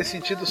você deve ter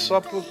sentido só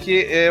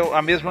porque é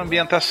a mesma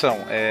ambientação.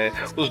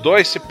 Os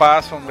dois se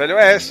passam no Velho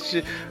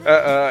Oeste,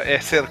 é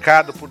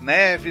cercado por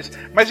neves,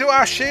 mas eu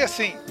achei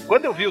assim,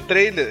 quando eu vi o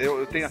trailer,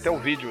 eu tenho até o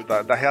vídeo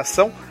da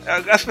reação,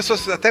 as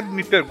pessoas até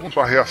me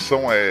perguntam, a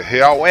reação é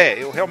real?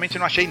 Eu realmente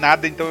não achei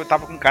nada, então eu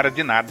tava com cara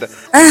de nada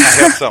na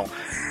reação.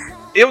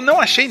 Eu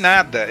não achei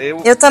nada.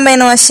 Eu também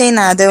não achei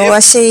nada. Eu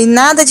achei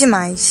nada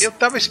demais. Eu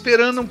tava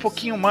esperando um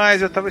pouquinho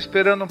mais,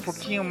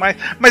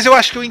 mas eu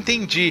acho que eu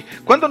entendi.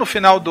 Quando no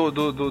final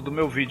do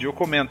meu vídeo eu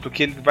comento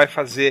que ele vai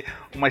fazer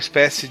uma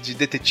espécie de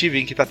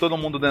detetive em que tá todo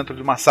mundo dentro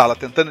de uma sala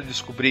tentando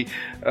descobrir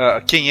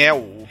quem é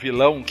o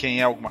vilão, quem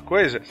é alguma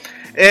coisa,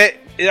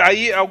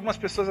 aí algumas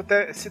pessoas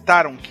até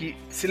citaram que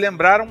se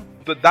lembraram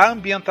da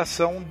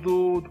ambientação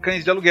do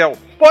Cães de Aluguel.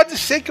 Pode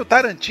ser que o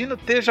Tarantino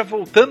esteja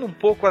voltando um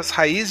pouco às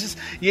raízes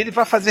e ele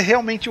vai fazer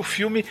realmente o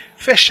filme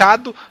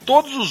fechado,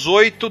 todos os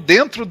 8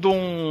 dentro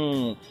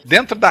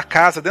da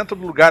casa, dentro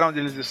do lugar onde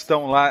eles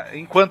estão lá,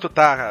 enquanto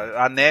tá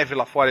a neve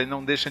lá fora, ele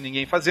não deixa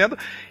ninguém fazendo,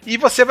 e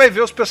você vai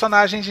ver os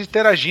personagens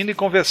interagindo e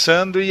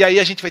conversando, e aí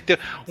a gente vai ter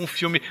um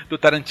filme do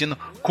Tarantino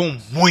com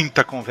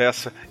muita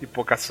conversa e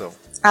pouca ação.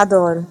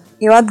 Adoro.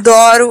 Eu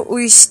adoro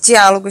os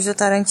diálogos do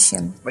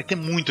Tarantino. Vai ter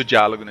muito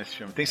diálogo nesse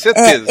filme, tenho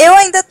certeza. Eu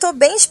ainda tô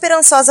bem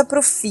esperançosa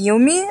pro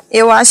filme.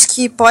 Eu acho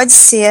que pode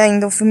ser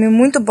ainda um filme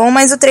muito bom,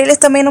 mas o trailer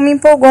também não me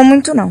empolgou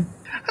muito, não.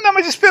 Não,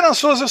 mas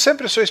esperançoso, eu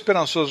sempre sou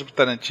esperançoso pro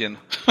Tarantino.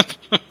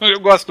 Eu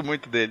gosto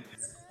muito dele.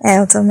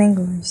 Eu também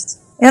gosto.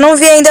 Eu não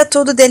vi ainda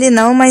tudo dele,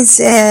 não, mas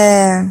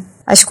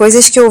as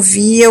coisas que eu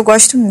vi, eu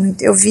gosto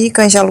muito. Eu vi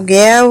Cães de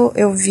Aluguel,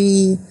 eu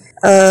vi...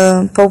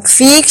 Pulp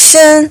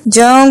Fiction,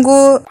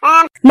 Django.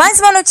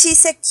 Mais uma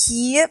notícia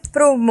aqui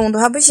pro Mundo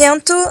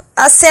Rabugento.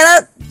 A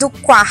cena do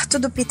quarto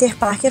do Peter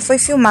Parker foi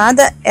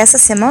filmada essa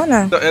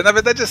semana? Na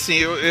verdade,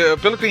 assim,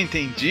 pelo que eu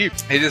entendi,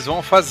 eles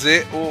vão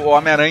fazer o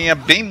Homem-Aranha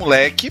bem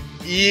moleque.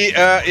 E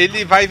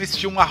ele vai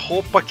vestir uma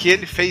roupa que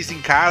ele fez em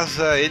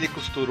casa, ele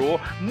costurou,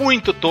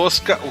 muito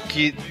tosca, o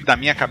que na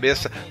minha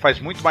cabeça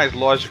faz muito mais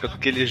lógica do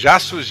que ele já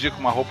surgir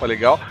com uma roupa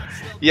legal.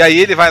 E aí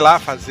ele vai lá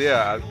fazer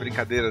as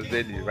brincadeiras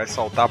dele, vai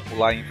saltar,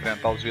 pular e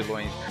enfrentar os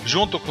vilões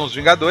junto com os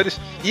Vingadores.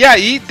 E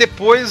aí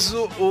depois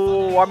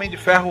o Homem de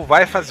Ferro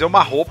vai fazer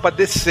uma roupa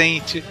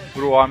decente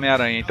pro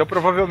Homem-Aranha. Então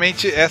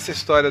provavelmente essa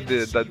história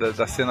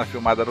da cena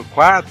filmada no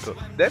quarto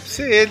deve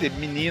ser ele,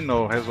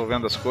 menino,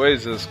 resolvendo as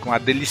coisas com a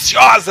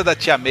deliciosa da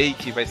Tia May,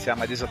 que vai ser a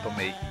Marisa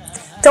Tomei.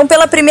 Então,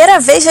 pela primeira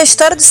vez na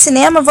história do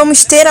cinema,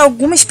 vamos ter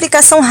alguma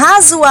explicação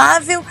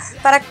razoável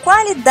para a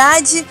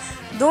qualidade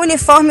do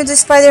uniforme do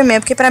Spider-Man,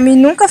 porque pra mim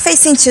nunca fez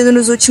sentido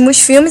nos últimos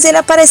filmes ele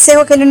aparecer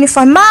com aquele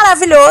uniforme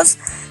maravilhoso,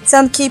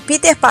 sendo que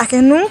Peter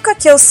Parker nunca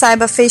que eu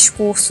saiba fez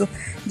curso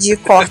de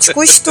corte e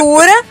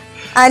costura.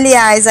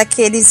 Aliás,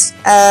 aqueles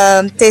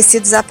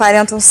tecidos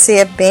aparentam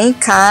ser bem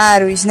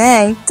caros,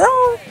 né?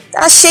 Então,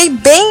 achei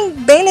bem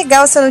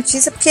legal essa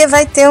notícia, porque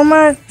vai ter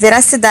uma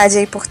veracidade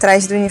aí por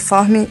trás do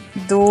uniforme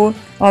do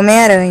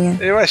Homem-Aranha.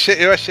 Eu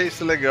achei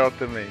isso legal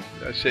também.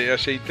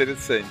 Achei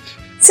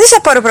interessante. Você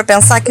já parou pra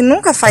pensar que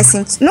nunca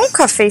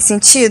fez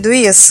sentido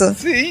isso?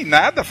 Sim,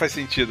 nada faz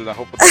sentido na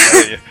roupa do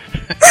Homem-Aranha.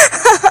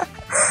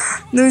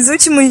 Nos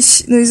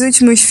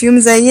últimos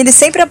filmes aí, ele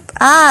sempre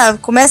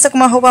começa com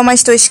uma roupa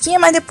mais tosquinha,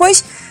 mas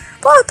depois,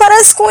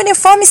 parece com um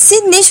uniforme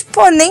sinistro.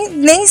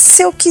 Nem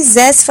se eu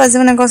quisesse fazer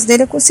um negócio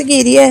dele, eu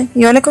conseguiria.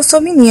 E olha que eu sou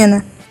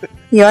menina.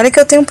 E olha que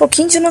eu tenho um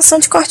pouquinho de noção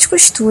de corte e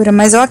costura,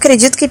 mas eu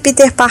acredito que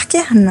Peter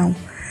Parker não.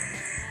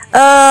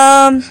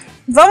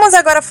 Vamos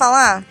agora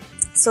falar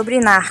sobre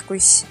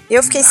Narcos.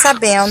 Eu fiquei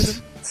sabendo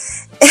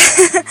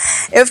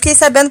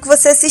que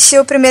você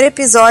assistiu o primeiro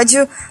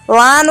episódio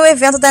lá no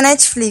evento da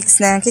Netflix,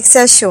 né? O que você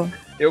achou?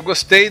 Eu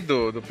gostei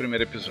do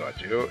primeiro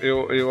episódio.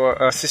 Eu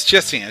assisti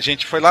assim, a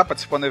gente foi lá,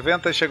 participou do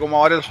evento, aí chegou uma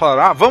hora e eles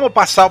falaram, vamos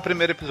passar o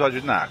primeiro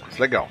episódio de Narcos.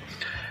 Legal.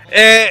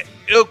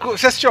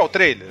 Você assistiu ao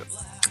trailer?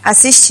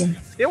 Assisti.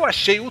 Eu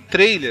achei o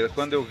trailer,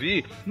 quando eu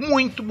vi,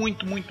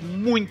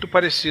 muito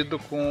parecido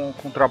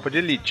com Tropa de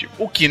Elite.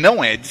 O que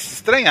não é de se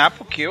estranhar,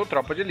 porque o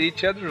Tropa de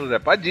Elite é do José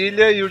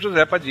Padilha, e o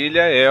José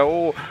Padilha é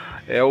o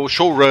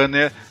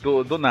showrunner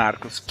do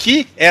Narcos,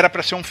 que era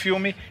pra ser um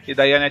filme, e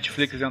daí a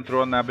Netflix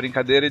entrou na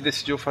brincadeira e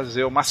decidiu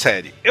fazer uma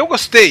série. Eu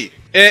gostei.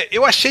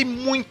 Eu achei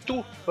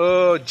muito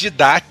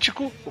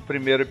didático o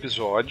primeiro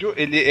episódio.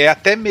 Ele é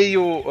até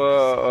meio...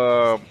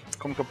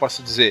 como que eu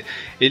posso dizer?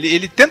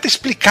 Ele tenta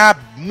explicar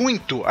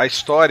muito a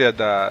história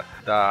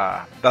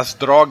das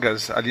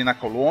drogas ali na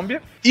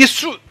Colômbia.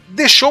 Isso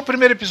deixou o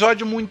primeiro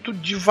episódio muito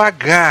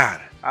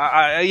devagar.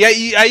 E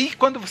aí,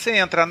 quando você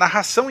entra a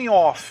narração em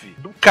off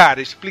do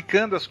cara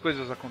explicando as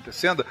coisas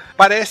acontecendo,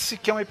 parece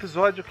que é um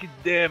episódio que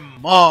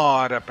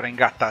demora pra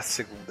engatar a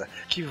segunda,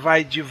 que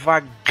vai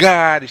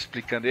devagar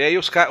explicando. E aí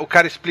o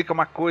cara explica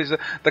uma coisa,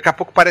 daqui a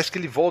pouco parece que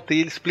ele volta e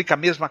ele explica a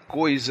mesma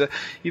coisa,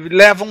 e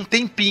leva um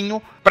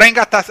tempinho pra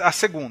engatar a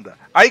segunda.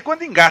 Aí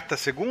quando engata a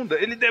segunda,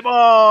 ele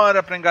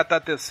demora pra engatar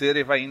a terceira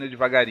e vai indo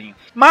devagarinho.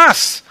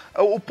 Mas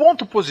o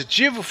ponto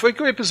positivo foi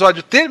que o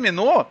episódio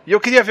terminou e eu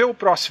queria ver o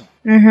próximo.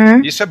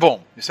 Uhum. Isso é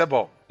bom.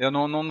 Eu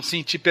não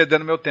senti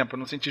perdendo meu tempo, eu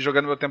não senti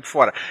jogando meu tempo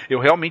fora. Eu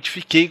realmente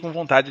fiquei com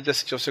vontade de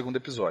assistir o segundo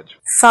episódio.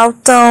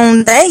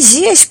 Faltam 10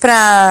 dias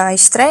pra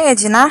estreia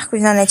de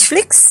Narcos na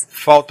Netflix?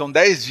 Faltam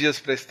 10 dias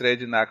pra estreia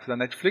de Narcos na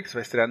Netflix,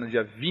 vai estrear no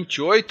dia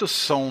 28,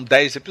 são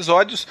 10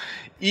 episódios,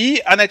 e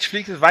a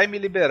Netflix vai me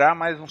liberar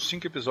mais uns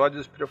 5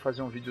 episódios pra eu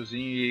fazer um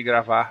videozinho e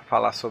gravar,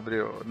 falar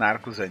sobre o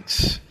Narcos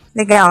antes.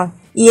 Legal.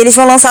 E eles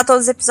vão lançar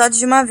todos os episódios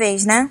de uma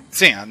vez, né?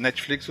 Sim, a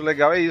Netflix, o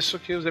legal é isso,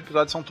 que os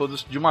episódios são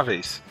todos de uma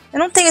vez. Eu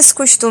não tenho esse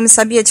costume,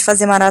 sabia, de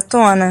fazer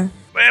maratona?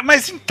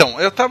 Mas então,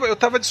 eu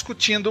tava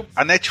discutindo,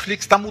 a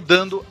Netflix está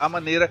mudando a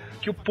maneira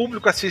que o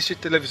público assiste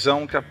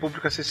televisão, que o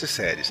público assiste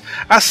séries.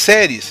 As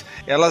séries,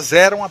 elas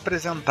eram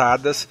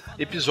apresentadas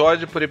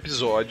episódio por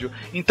episódio,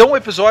 então o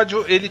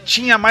episódio ele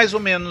tinha mais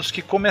ou menos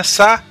que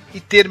começar e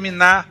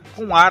terminar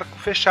com um arco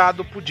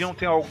fechado. Podiam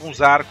ter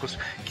alguns arcos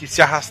que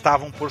se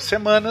arrastavam por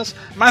semanas,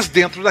 mas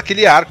dentro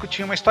daquele arco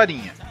tinha uma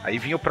historinha. Aí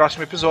vinha o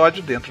próximo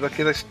episódio, dentro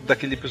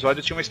daquele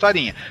episódio tinha uma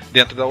historinha.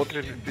 Dentro da outra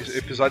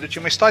episódio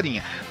tinha uma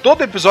historinha.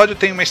 Todo episódio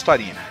tem uma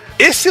historinha.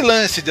 Esse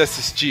lance de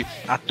assistir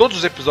a todos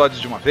os episódios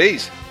de uma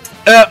vez,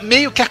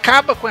 meio que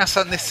acaba com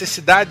essa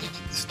necessidade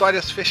de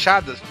histórias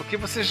fechadas, porque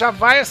você já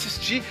vai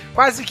assistir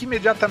quase que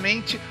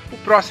imediatamente o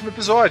próximo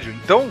episódio.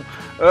 Então,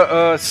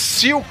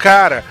 se o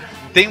cara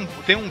tem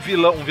um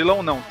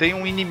vilão não, tem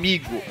um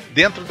inimigo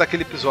dentro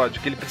daquele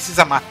episódio que ele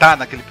precisa matar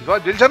naquele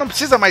episódio, ele já não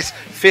precisa mais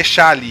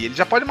fechar ali, ele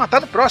já pode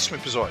matar no próximo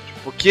episódio,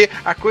 porque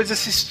a coisa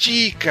se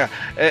estica,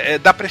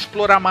 dá pra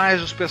explorar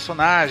mais os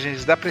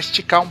personagens, dá pra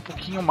esticar um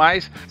pouquinho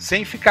mais,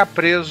 sem ficar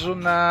preso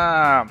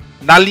na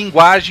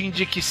linguagem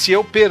de que se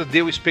eu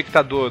perder o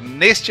espectador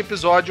neste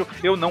episódio,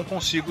 eu não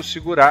consigo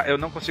segurar, eu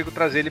não consigo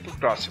trazer ele pro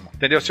próximo,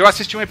 entendeu? Se eu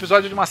assistir um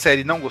episódio de uma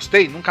série e não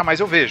gostei, nunca mais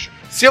eu vejo.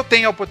 Se eu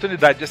tenho a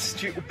oportunidade de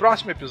assistir o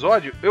próximo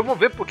episódio, eu vou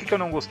ver por que eu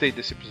não gostei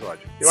desse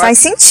episódio. Faz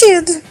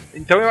sentido.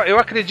 Então eu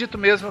acredito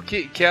mesmo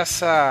que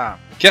essa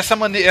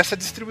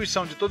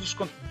distribuição de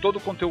todo o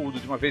conteúdo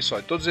de uma vez só,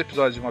 de todos os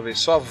episódios de uma vez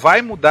só,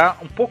 vai mudar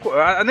um pouco.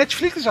 A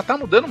Netflix já tá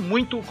mudando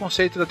muito o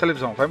conceito da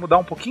televisão, vai mudar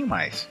um pouquinho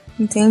mais.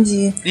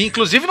 Entendi. E,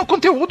 inclusive no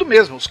conteúdo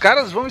mesmo, os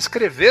caras vão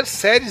escrever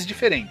séries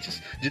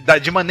diferentes,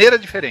 de maneira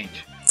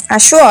diferente.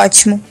 Acho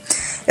ótimo.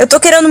 Eu tô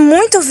querendo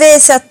muito ver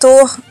esse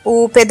ator,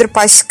 o Pedro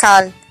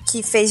Pascal,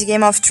 que fez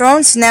Game of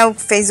Thrones, né,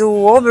 fez o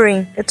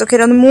Oberyn. Eu tô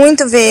querendo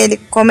muito ver ele,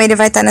 como ele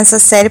vai estar nessa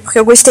série, porque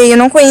eu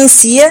não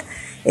conhecia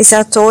esse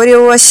ator e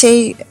eu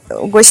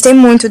gostei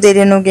muito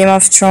dele no Game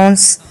of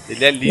Thrones.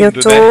 Ele é lindo,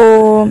 né?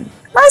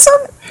 Mais ou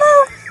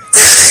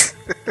menos.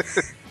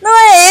 Não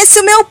é esse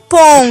o meu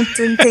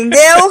ponto,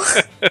 entendeu?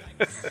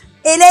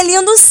 Ele é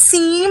lindo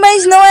sim,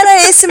 mas não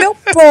era esse o meu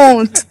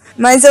ponto.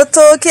 Mas eu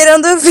tô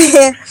querendo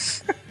ver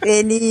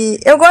ele.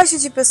 Eu gosto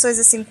de pessoas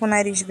assim com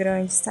nariz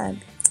grande,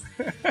 sabe?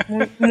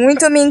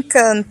 Muito me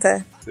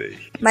encanta. Sei.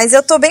 Mas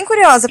eu tô bem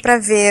curiosa pra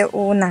ver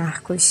o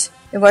Narcos.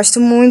 Eu gosto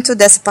muito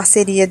dessa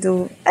parceria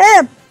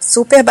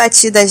super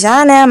batida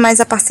já, né? Mas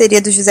a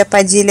parceria do José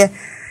Padilha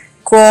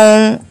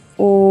com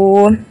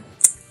o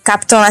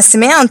Capitão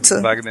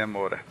Nascimento. Wagner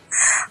Moura.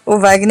 O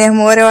Wagner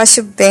Moura eu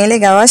acho bem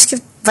legal. Eu acho que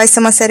vai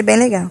ser uma série bem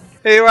legal.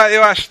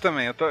 Eu acho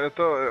também.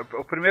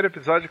 O primeiro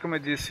episódio, como eu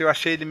disse, eu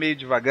achei ele meio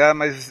devagar,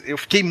 mas eu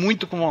fiquei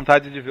muito com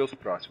vontade de ver os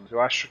próximos. Eu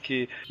acho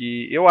que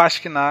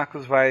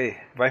Narcos vai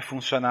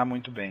funcionar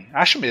muito bem.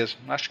 Acho mesmo.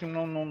 Acho que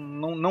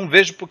não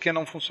vejo por que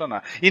não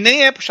funcionar. E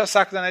nem é puxar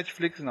saco da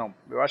Netflix, não.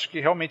 Eu acho que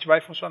realmente vai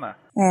funcionar.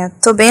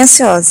 Tô bem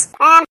ansiosa.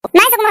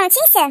 Mais alguma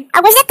notícia?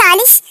 Alguns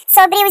detalhes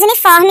sobre os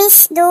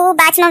uniformes do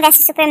Batman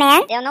vs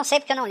Superman. Eu não sei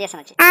porque eu não li essa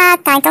notícia. Ah,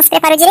 tá. Então se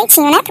preparou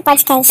direitinho, né, pro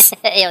podcast.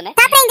 Eu, né?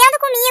 Tá aprendendo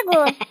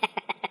comigo.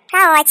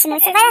 Tá ótimo.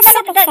 Você vai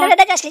achar perfeito. Na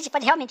verdade, eu acho que a gente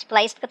pode realmente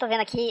pular isso, porque eu tô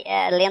vendo aqui,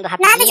 lendo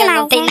rapidinho, Nada demais,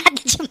 não tem né?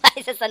 nada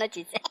demais essa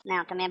notícia.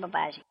 Não, também é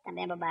bobagem.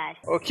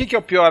 O que é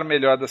o pior,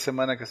 melhor da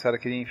semana que a senhora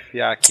queria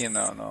enfiar aqui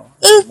no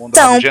mundo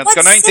Então, rabugento, que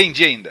eu não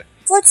entendi ainda?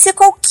 Pode ser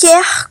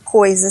qualquer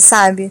coisa,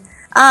 sabe?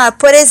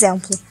 Por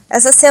exemplo,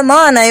 essa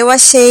semana eu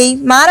achei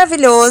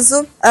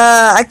maravilhoso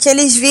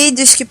aqueles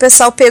vídeos que o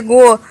pessoal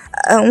pegou,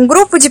 um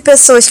grupo de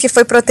pessoas que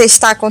foi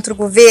protestar contra o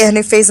governo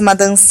e fez uma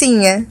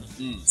dancinha.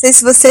 Não sei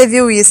se você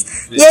viu isso.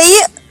 E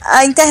aí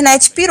a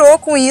internet pirou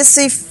com isso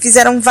e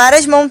fizeram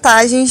várias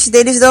montagens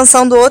deles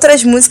dançando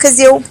outras músicas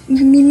e eu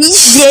me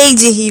mijei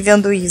de rir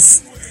vendo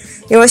isso.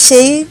 Eu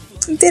achei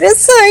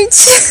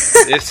interessante.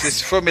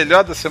 Esse foi o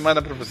melhor da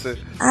semana pra você?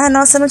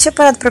 Nossa, eu não tinha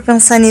parado pra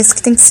pensar nisso,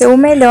 que tem que ser o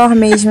melhor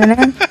mesmo, né?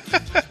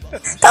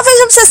 Talvez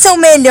não precisa ser o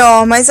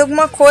melhor, mas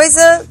alguma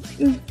coisa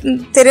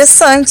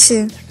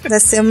interessante da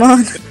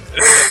semana.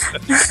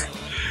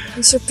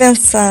 Deixa eu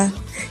pensar.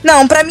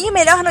 Não, pra mim a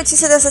melhor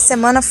notícia dessa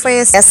semana foi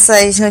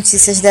essas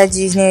notícias da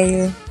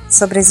Disney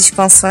sobre as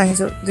expansões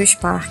dos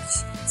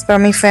parques. Isso pra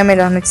mim foi a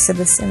melhor notícia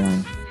da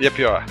semana. E a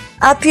pior?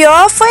 A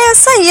pior foi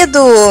essa aí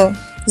do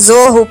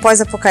Zorro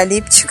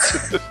Pós-Apocalíptico.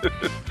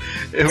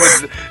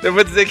 Eu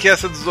vou dizer que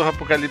essa do Zorro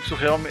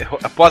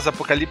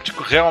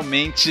Pós-Apocalíptico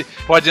realmente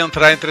pode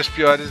entrar entre as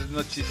piores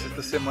notícias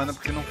da semana,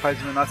 porque não faz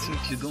o menor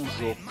sentido um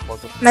Zorro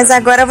Pós-Apocalíptico. Mas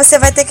agora você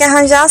vai ter que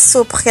arranjar a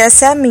sua, porque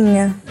essa é a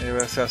minha.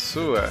 Essa é a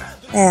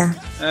sua?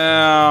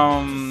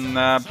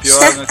 A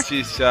pior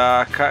notícia,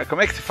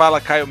 como é que se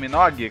fala Kylie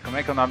Minogue? Como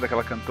é que é o nome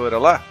daquela cantora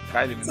lá?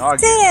 Kylie Minogue?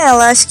 Tem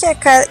ela, acho que é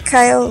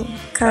Kylie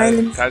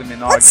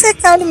Minogue. Pode ser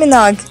Kylie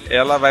Minogue.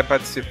 Ela vai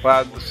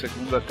participar da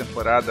segunda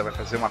temporada, vai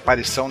fazer uma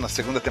aparição na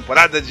segunda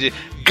temporada de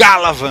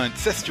Galavant.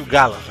 Você assistiu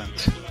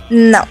Galavant?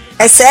 Não.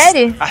 É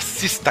série?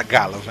 Assista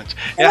Galavant.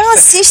 Eu não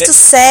assisto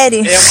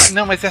série.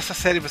 Não, mas essa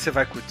série você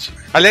vai curtir.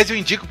 Aliás, eu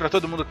indico pra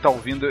todo mundo que tá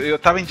ouvindo. Eu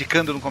tava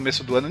indicando no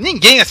começo do ano.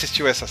 Ninguém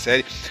assistiu essa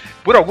série.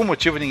 Por algum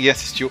motivo, ninguém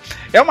assistiu.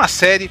 É uma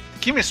série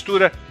que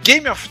mistura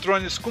Game of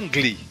Thrones com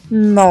Glee.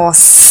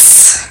 Nossa.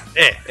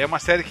 É uma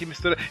série que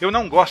mistura... Eu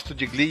não gosto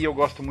de Glee, eu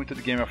gosto muito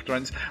de Game of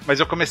Thrones, mas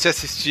eu comecei a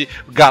assistir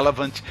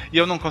Galavant e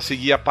eu não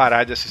conseguia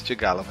parar de assistir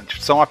Galavant.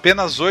 São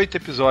apenas 8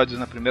 episódios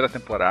na primeira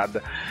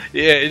temporada.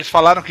 Eles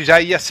falaram que já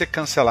ia ser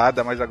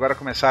cancelada, mas agora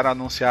começaram a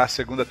anunciar a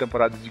segunda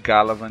temporada de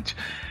Galavant.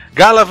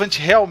 Galavant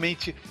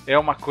realmente é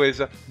uma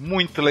coisa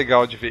muito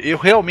legal de ver. Eu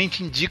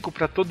realmente indico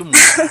pra todo mundo.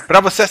 Pra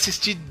você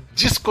assistir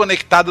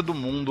desconectado do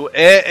mundo.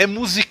 É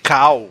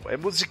musical,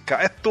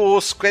 é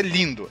tosco, é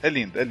lindo.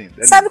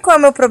 Sabe qual é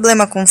o meu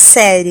problema com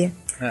série?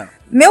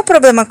 Meu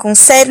problema com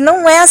série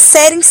não é a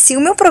série em si.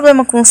 O meu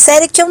problema com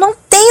série é que eu não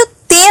tenho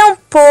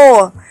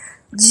tempo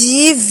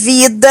de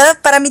vida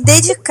para me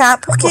dedicar.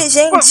 Porque,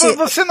 gente...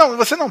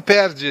 Você não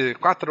perde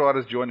 4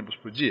 horas de ônibus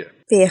por dia?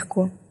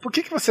 Perco. Por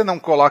que você não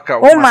coloca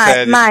alguma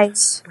série?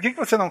 Mais. Por que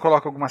você não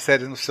coloca alguma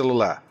série no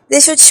celular?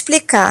 Deixa eu te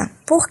explicar.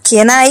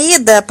 Porque na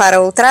ida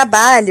para o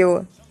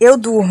trabalho, eu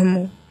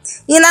durmo.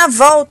 E na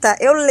volta,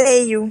 eu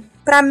leio.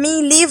 Pra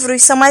mim,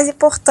 livros são mais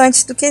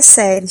importantes do que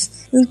séries.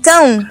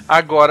 Então...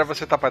 Agora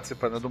você tá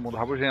participando do Mundo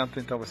Rabugento,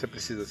 então você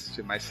precisa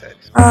assistir mais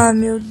séries.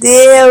 Meu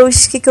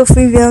Deus, o que eu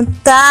fui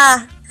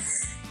inventar?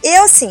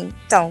 Eu sim,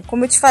 então,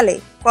 como eu te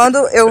falei, quando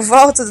eu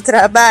volto do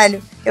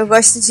trabalho, eu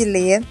gosto de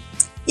ler.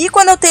 E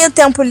quando eu tenho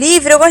tempo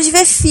livre, eu gosto de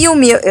ver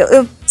filme.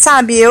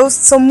 Eu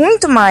sou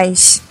muito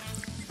mais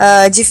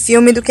de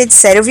filme do que de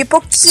série. Eu vi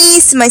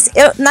pouquíssimas.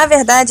 Na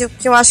verdade, o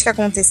que eu acho que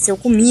aconteceu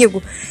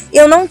comigo,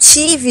 eu não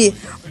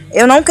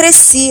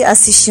cresci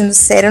assistindo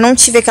série, eu não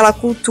tive aquela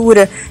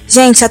cultura.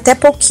 Gente, até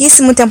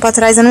pouquíssimo tempo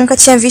atrás, eu nunca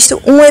tinha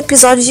visto um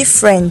episódio de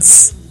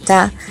Friends,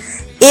 tá?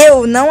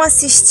 Eu não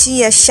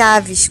assistia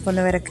Chaves quando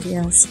eu era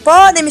criança.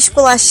 Podem me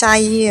esculachar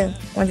aí,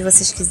 onde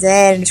vocês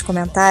quiserem, nos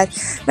comentários.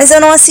 Mas eu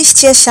não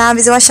assistia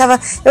Chaves.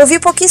 Eu vi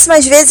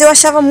pouquíssimas vezes, eu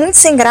achava muito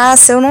sem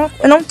graça. Eu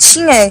não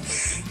tinha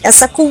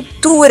essa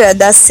cultura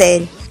da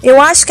série. Eu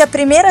acho que a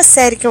primeira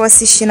série que eu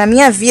assisti na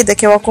minha vida,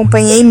 que eu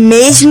acompanhei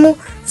mesmo,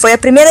 foi a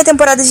primeira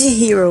temporada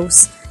de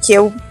Heroes. Que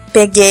eu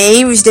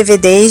peguei os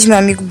DVDs, meu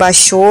amigo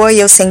baixou e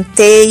eu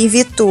sentei e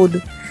vi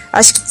tudo.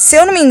 Acho que, se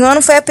eu não me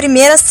engano, foi a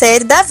primeira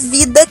série da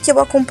vida que eu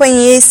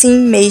acompanhei, assim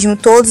mesmo,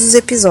 todos os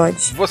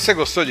episódios. Você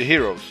gostou de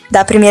Heroes?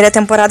 Da primeira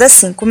temporada,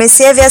 sim.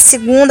 Comecei a ver a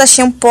segunda,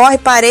 achei um porre,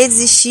 parei,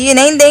 desisti,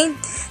 nem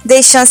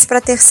dei chance pra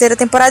terceira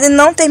temporada e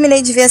não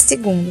terminei de ver a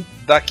segunda.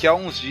 Daqui a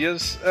uns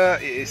dias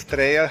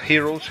estreia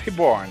Heroes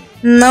Reborn.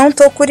 Não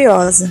tô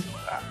curiosa.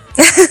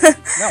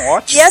 Não,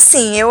 ótimo. E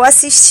assim, eu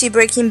assisti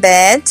Breaking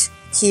Bad,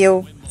 que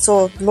eu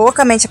sou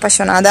loucamente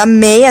apaixonada,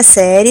 amei a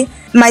série,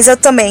 mas eu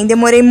também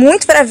demorei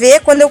muito pra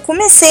ver. Quando eu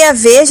comecei a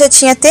ver, já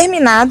tinha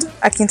terminado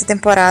a 5ª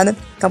temporada.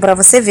 Então, pra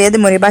você ver,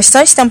 demorei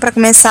bastante tempo pra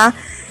começar.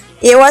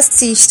 Eu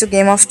assisto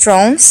Game of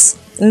Thrones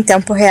em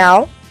tempo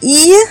real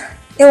e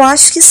eu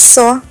acho que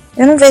só.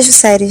 Eu não vejo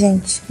série,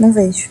 gente. Não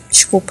vejo.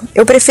 Desculpa.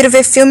 Eu prefiro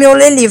ver filme ou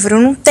ler livro.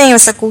 Eu não tenho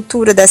essa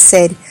cultura da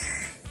série.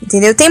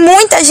 Entendeu? Tem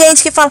muita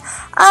gente que fala,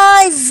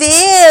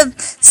 vê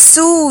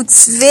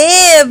Suits,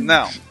 vê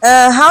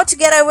How to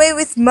Get Away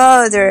with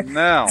Murder,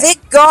 vê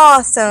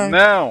Gotham,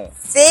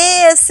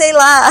 vê, sei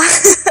lá.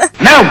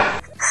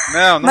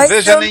 Não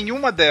veja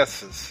nenhuma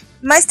dessas.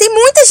 Mas tem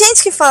muita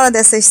gente que fala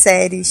dessas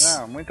séries.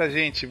 Não, muita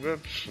gente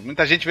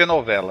vê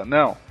novela,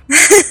 não.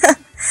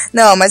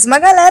 Não, mas uma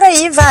galera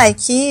aí,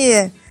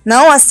 que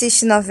não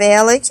assiste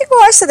novela e que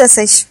gosta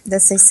dessas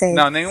séries.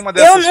 Não, nenhuma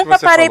dessas. Eu nunca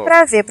parei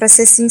pra ver, pra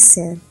ser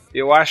sincero.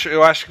 Eu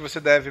acho que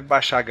você deve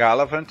baixar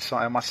Galavant,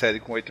 é uma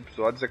série com 8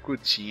 episódios, é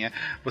curtinha.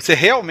 Você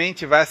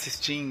realmente vai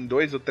assistir em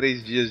 2 ou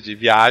 3 dias de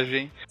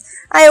viagem.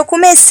 Eu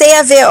comecei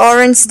a ver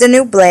Orange is the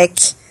New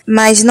Black,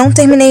 mas não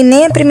terminei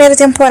nem a primeira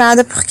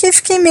temporada porque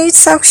fiquei meio de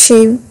saco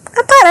cheio.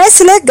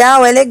 Parece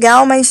legal, é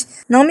legal, mas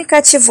não me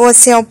cativou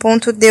assim ao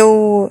ponto de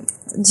eu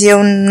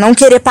não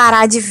querer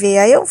parar de ver.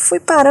 Aí eu fui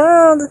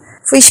parando,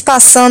 fui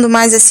espaçando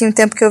mais assim o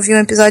tempo que eu vi um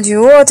episódio e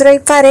outro, aí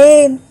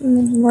parei,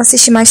 não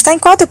assisti mais. Tá em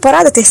qual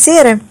temporada?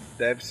 Terceira?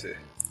 Deve ser.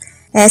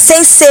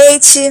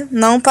 Sense8,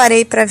 não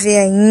parei pra ver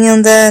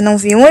ainda, não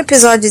vi um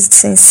episódio de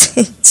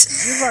Sense8.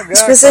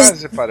 Devagar,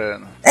 quase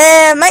parando.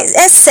 Mas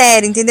é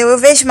série, entendeu? Eu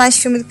vejo mais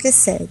filme do que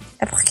série.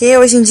 É porque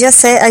hoje em dia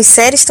as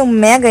séries estão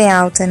mega em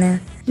alta, né?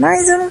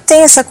 Mas eu não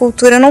tenho essa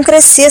cultura, eu não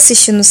cresci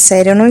assistindo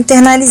série, eu não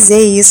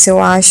internalizei isso,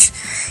 eu acho.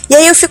 E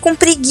aí eu fico com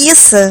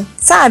preguiça,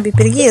 sabe?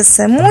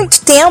 Preguiça,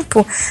 muito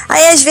tempo.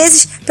 Aí às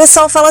vezes o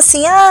pessoal fala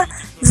assim,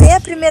 vê a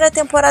primeira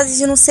temporada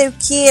de não sei o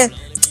que.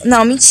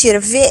 Não, mentira,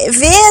 vê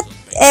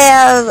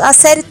a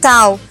série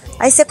tal.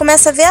 Aí você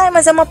começa a ver,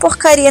 mas é uma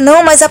porcaria.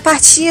 Não, mas a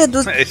partir do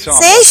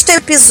 6º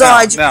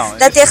episódio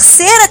da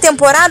terceira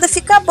temporada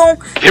fica bom.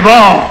 Que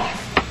bom!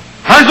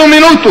 Mais um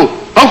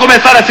minuto! Vão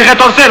começar a se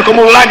retorcer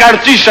como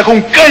lagartixa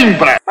com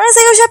cãibra. Mas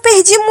aí eu já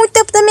perdi muito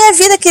tempo da minha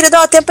vida, querido.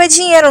 Tempo é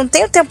dinheiro, eu não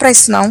tenho tempo pra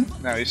isso, não.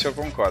 Não, isso eu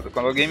concordo.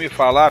 Quando alguém me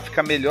falar,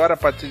 fica melhor a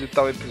partir de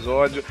tal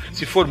episódio.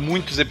 Se for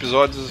muitos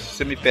episódios,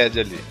 você me pede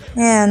ali.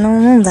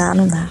 Não dá.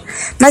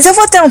 Mas eu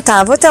vou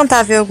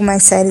tentar ver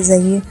algumas séries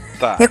aí.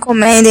 Tá.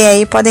 Recomendem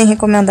aí, podem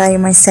recomendar aí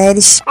umas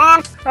séries.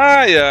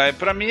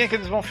 Pra mim é que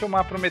eles vão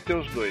filmar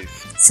Prometheus 2.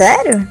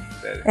 Sério?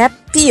 É a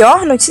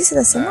pior notícia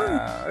da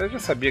semana? Eu já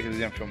sabia que eles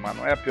iam filmar,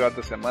 não é a pior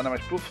da semana,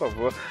 mas por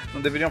favor,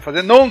 não deveriam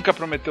fazer nunca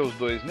Prometheus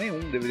 2, nenhum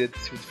deveria ter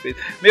sido feito.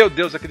 Meu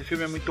Deus, aquele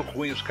filme é muito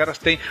ruim, os caras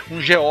têm um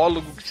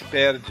geólogo que se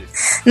perde.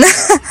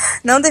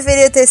 Não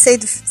deveria ter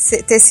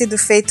sido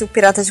feito o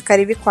Piratas do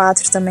Caribe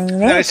 4 também,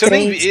 nem não, isso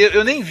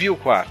eu nem vi o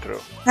 4.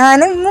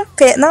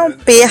 Não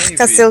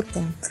perca seu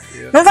tempo.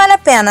 Não vale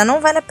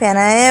a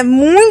pena. É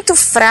muito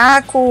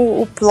fraco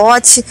o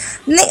plot.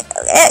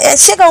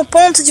 Chega ao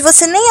ponto de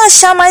você nem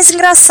achar mais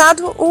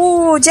engraçado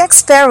o Jack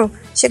Sparrow.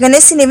 Chega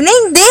nesse nível.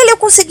 Nem dele eu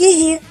consegui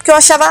rir. Porque eu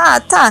achava,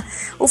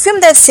 o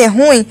filme deve ser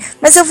ruim,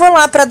 mas eu vou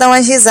lá pra dar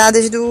umas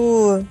risadas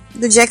do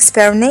Jack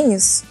Sparrow. Nem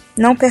isso.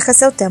 Não perca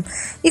seu tempo.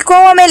 E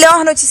qual a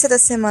melhor notícia da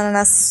semana,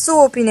 na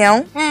sua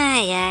opinião?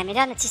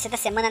 Melhor notícia da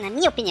semana, na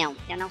minha opinião.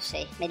 Eu não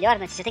sei. Melhor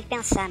notícia, tem que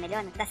pensar.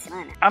 Melhor notícia da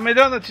semana. A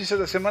melhor notícia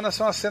da semana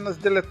são as cenas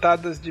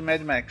deletadas de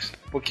Mad Max.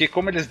 Porque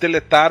como eles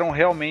deletaram,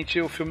 realmente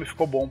o filme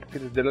ficou bom, porque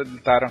eles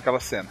deletaram aquela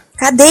cena.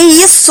 Cadê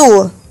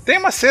isso? Tem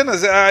umas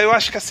cenas, eu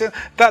acho que a cena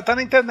tá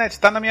na internet,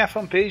 tá na minha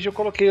fanpage, eu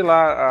coloquei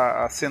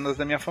lá as cenas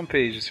da minha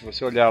fanpage. Se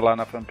você olhar lá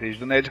na fanpage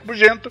do Nerd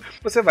Rabugento,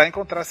 você vai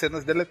encontrar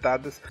cenas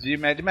deletadas de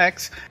Mad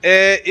Max.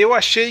 Eu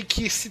achei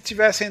que se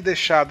tivessem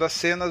deixado as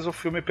cenas, o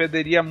filme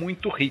perderia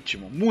muito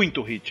ritmo.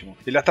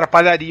 Ele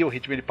atrapalharia o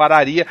ritmo, ele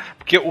pararia,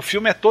 porque o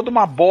filme é toda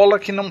uma bola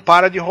que não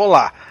para de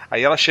rolar.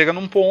 Aí ela chega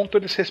num ponto,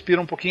 eles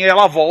respiram um pouquinho e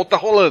ela volta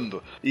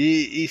rolando.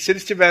 E se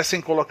eles tivessem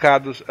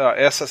colocado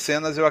essas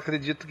cenas, eu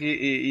acredito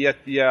que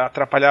ia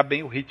atrapalhar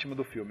bem o ritmo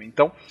do filme.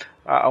 Então,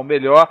 o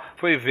melhor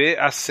foi ver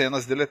as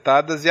cenas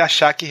deletadas e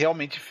achar que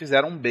realmente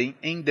fizeram bem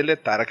em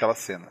deletar aquelas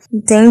cenas.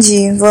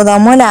 Entendi, vou dar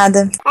uma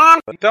olhada.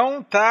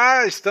 Então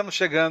estamos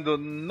chegando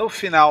no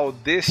final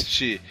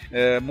deste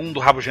Mundo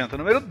Rabugento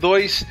número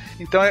 2.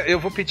 Então eu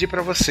vou pedir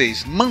para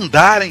vocês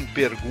mandarem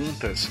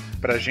perguntas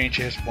pra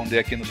gente responder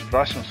aqui nos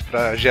próximos,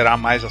 para gerar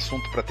mais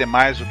assunto, para ter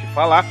mais o que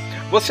falar.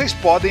 Vocês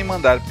podem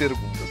mandar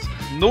perguntas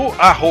no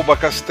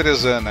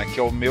 @Castrezana, que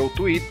é o meu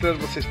Twitter.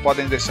 Vocês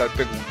podem deixar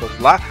perguntas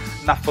lá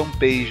na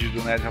fanpage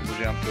do Nerd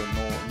Rabugento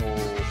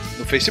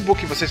no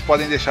Facebook. Vocês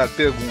podem deixar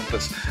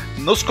perguntas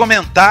nos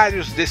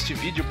comentários deste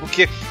vídeo,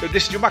 porque eu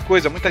decidi uma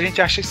coisa: muita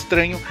gente acha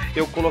estranho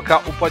eu colocar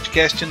o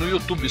podcast no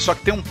YouTube, só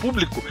que tem um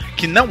público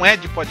que não é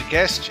de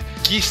podcast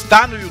que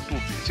está no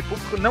YouTube. Esse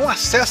público não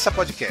acessa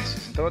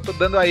podcasts, então eu estou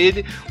dando a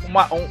ele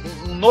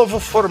um novo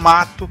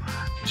formato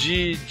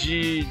de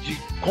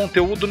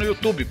conteúdo no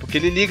YouTube, porque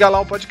ele liga lá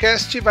o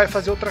podcast e vai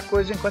fazer outra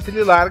coisa enquanto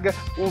ele larga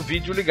o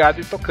vídeo ligado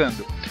e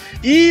tocando.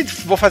 E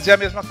vou fazer a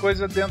mesma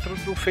coisa dentro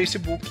do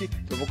Facebook.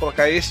 Eu vou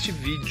colocar este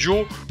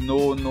vídeo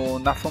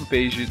na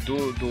fanpage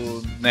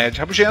do Nerd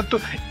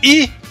Rabugento,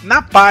 e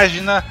na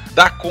página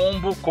da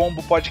Combo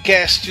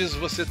Podcasts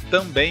você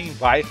também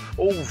vai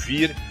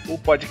ouvir o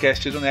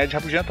podcast do Nerd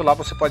Rabugento. Lá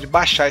você pode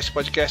baixar esse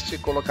podcast e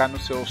colocar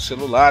no seu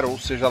celular, ou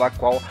seja lá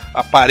qual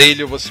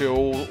aparelho você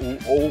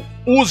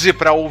use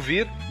para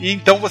ouvir. E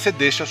então você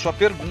deixa a sua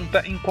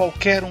pergunta em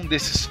qualquer um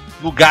desses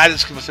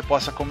lugares que você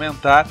possa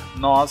comentar.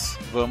 Nós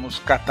vamos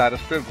catar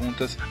as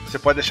perguntas. Você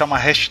pode deixar uma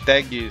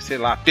hashtag, sei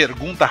lá,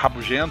 Pergunta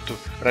Rabugento,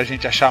 pra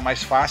gente achar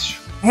mais fácil.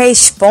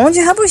 Responde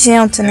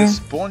Rabugento, né?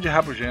 Responde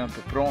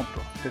Rabugento, pronto.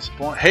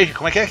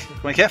 Como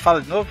é que é?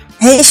 Fala de novo.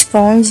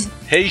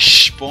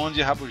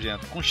 Responde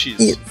Rabugento, com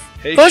X.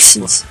 Com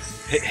X.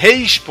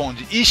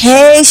 Responde.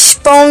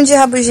 Responde,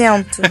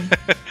 Rabugento.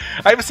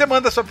 Aí você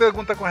manda sua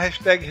pergunta com a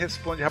hashtag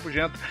Responde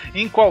Rabugento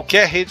em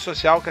qualquer rede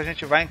social que a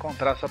gente vai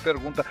encontrar a sua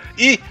pergunta.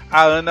 E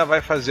a Ana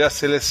vai fazer a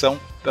seleção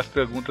das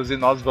perguntas e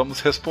nós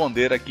vamos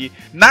responder aqui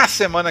na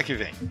semana que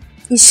vem.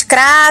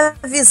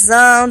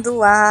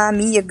 Escravizando a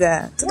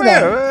amiga. Tudo bem.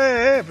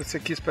 Você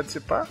quis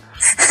participar?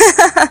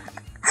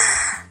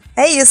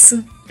 É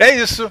isso. É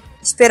isso.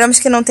 Esperamos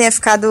que não tenha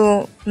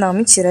ficado... Não,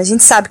 mentira. A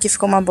gente sabe que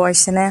ficou uma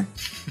bosta, né?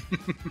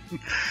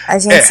 A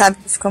gente sabe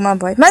que ficou uma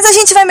bosta. Mas a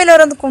gente vai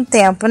melhorando com o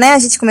tempo, né? A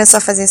gente começou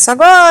a fazer isso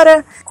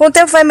agora. Com o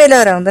tempo vai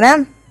melhorando,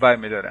 né? Vai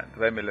melhorando.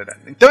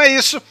 Então é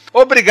isso.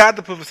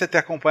 Obrigado por você ter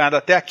acompanhado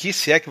até aqui,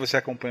 se é que você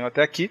acompanhou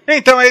até aqui.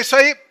 Então é isso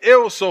aí.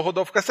 Eu sou o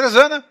Rodolfo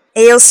Castrezana.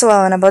 Eu sou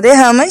a Ana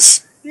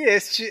Balderramas. E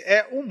este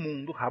é o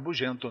Mundo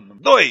Rabugento número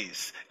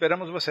 2.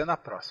 Esperamos você na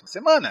próxima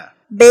semana.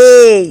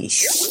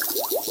 Beijo.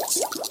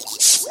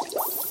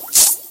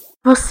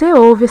 Você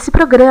ouve esse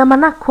programa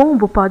na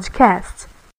Combo Podcast.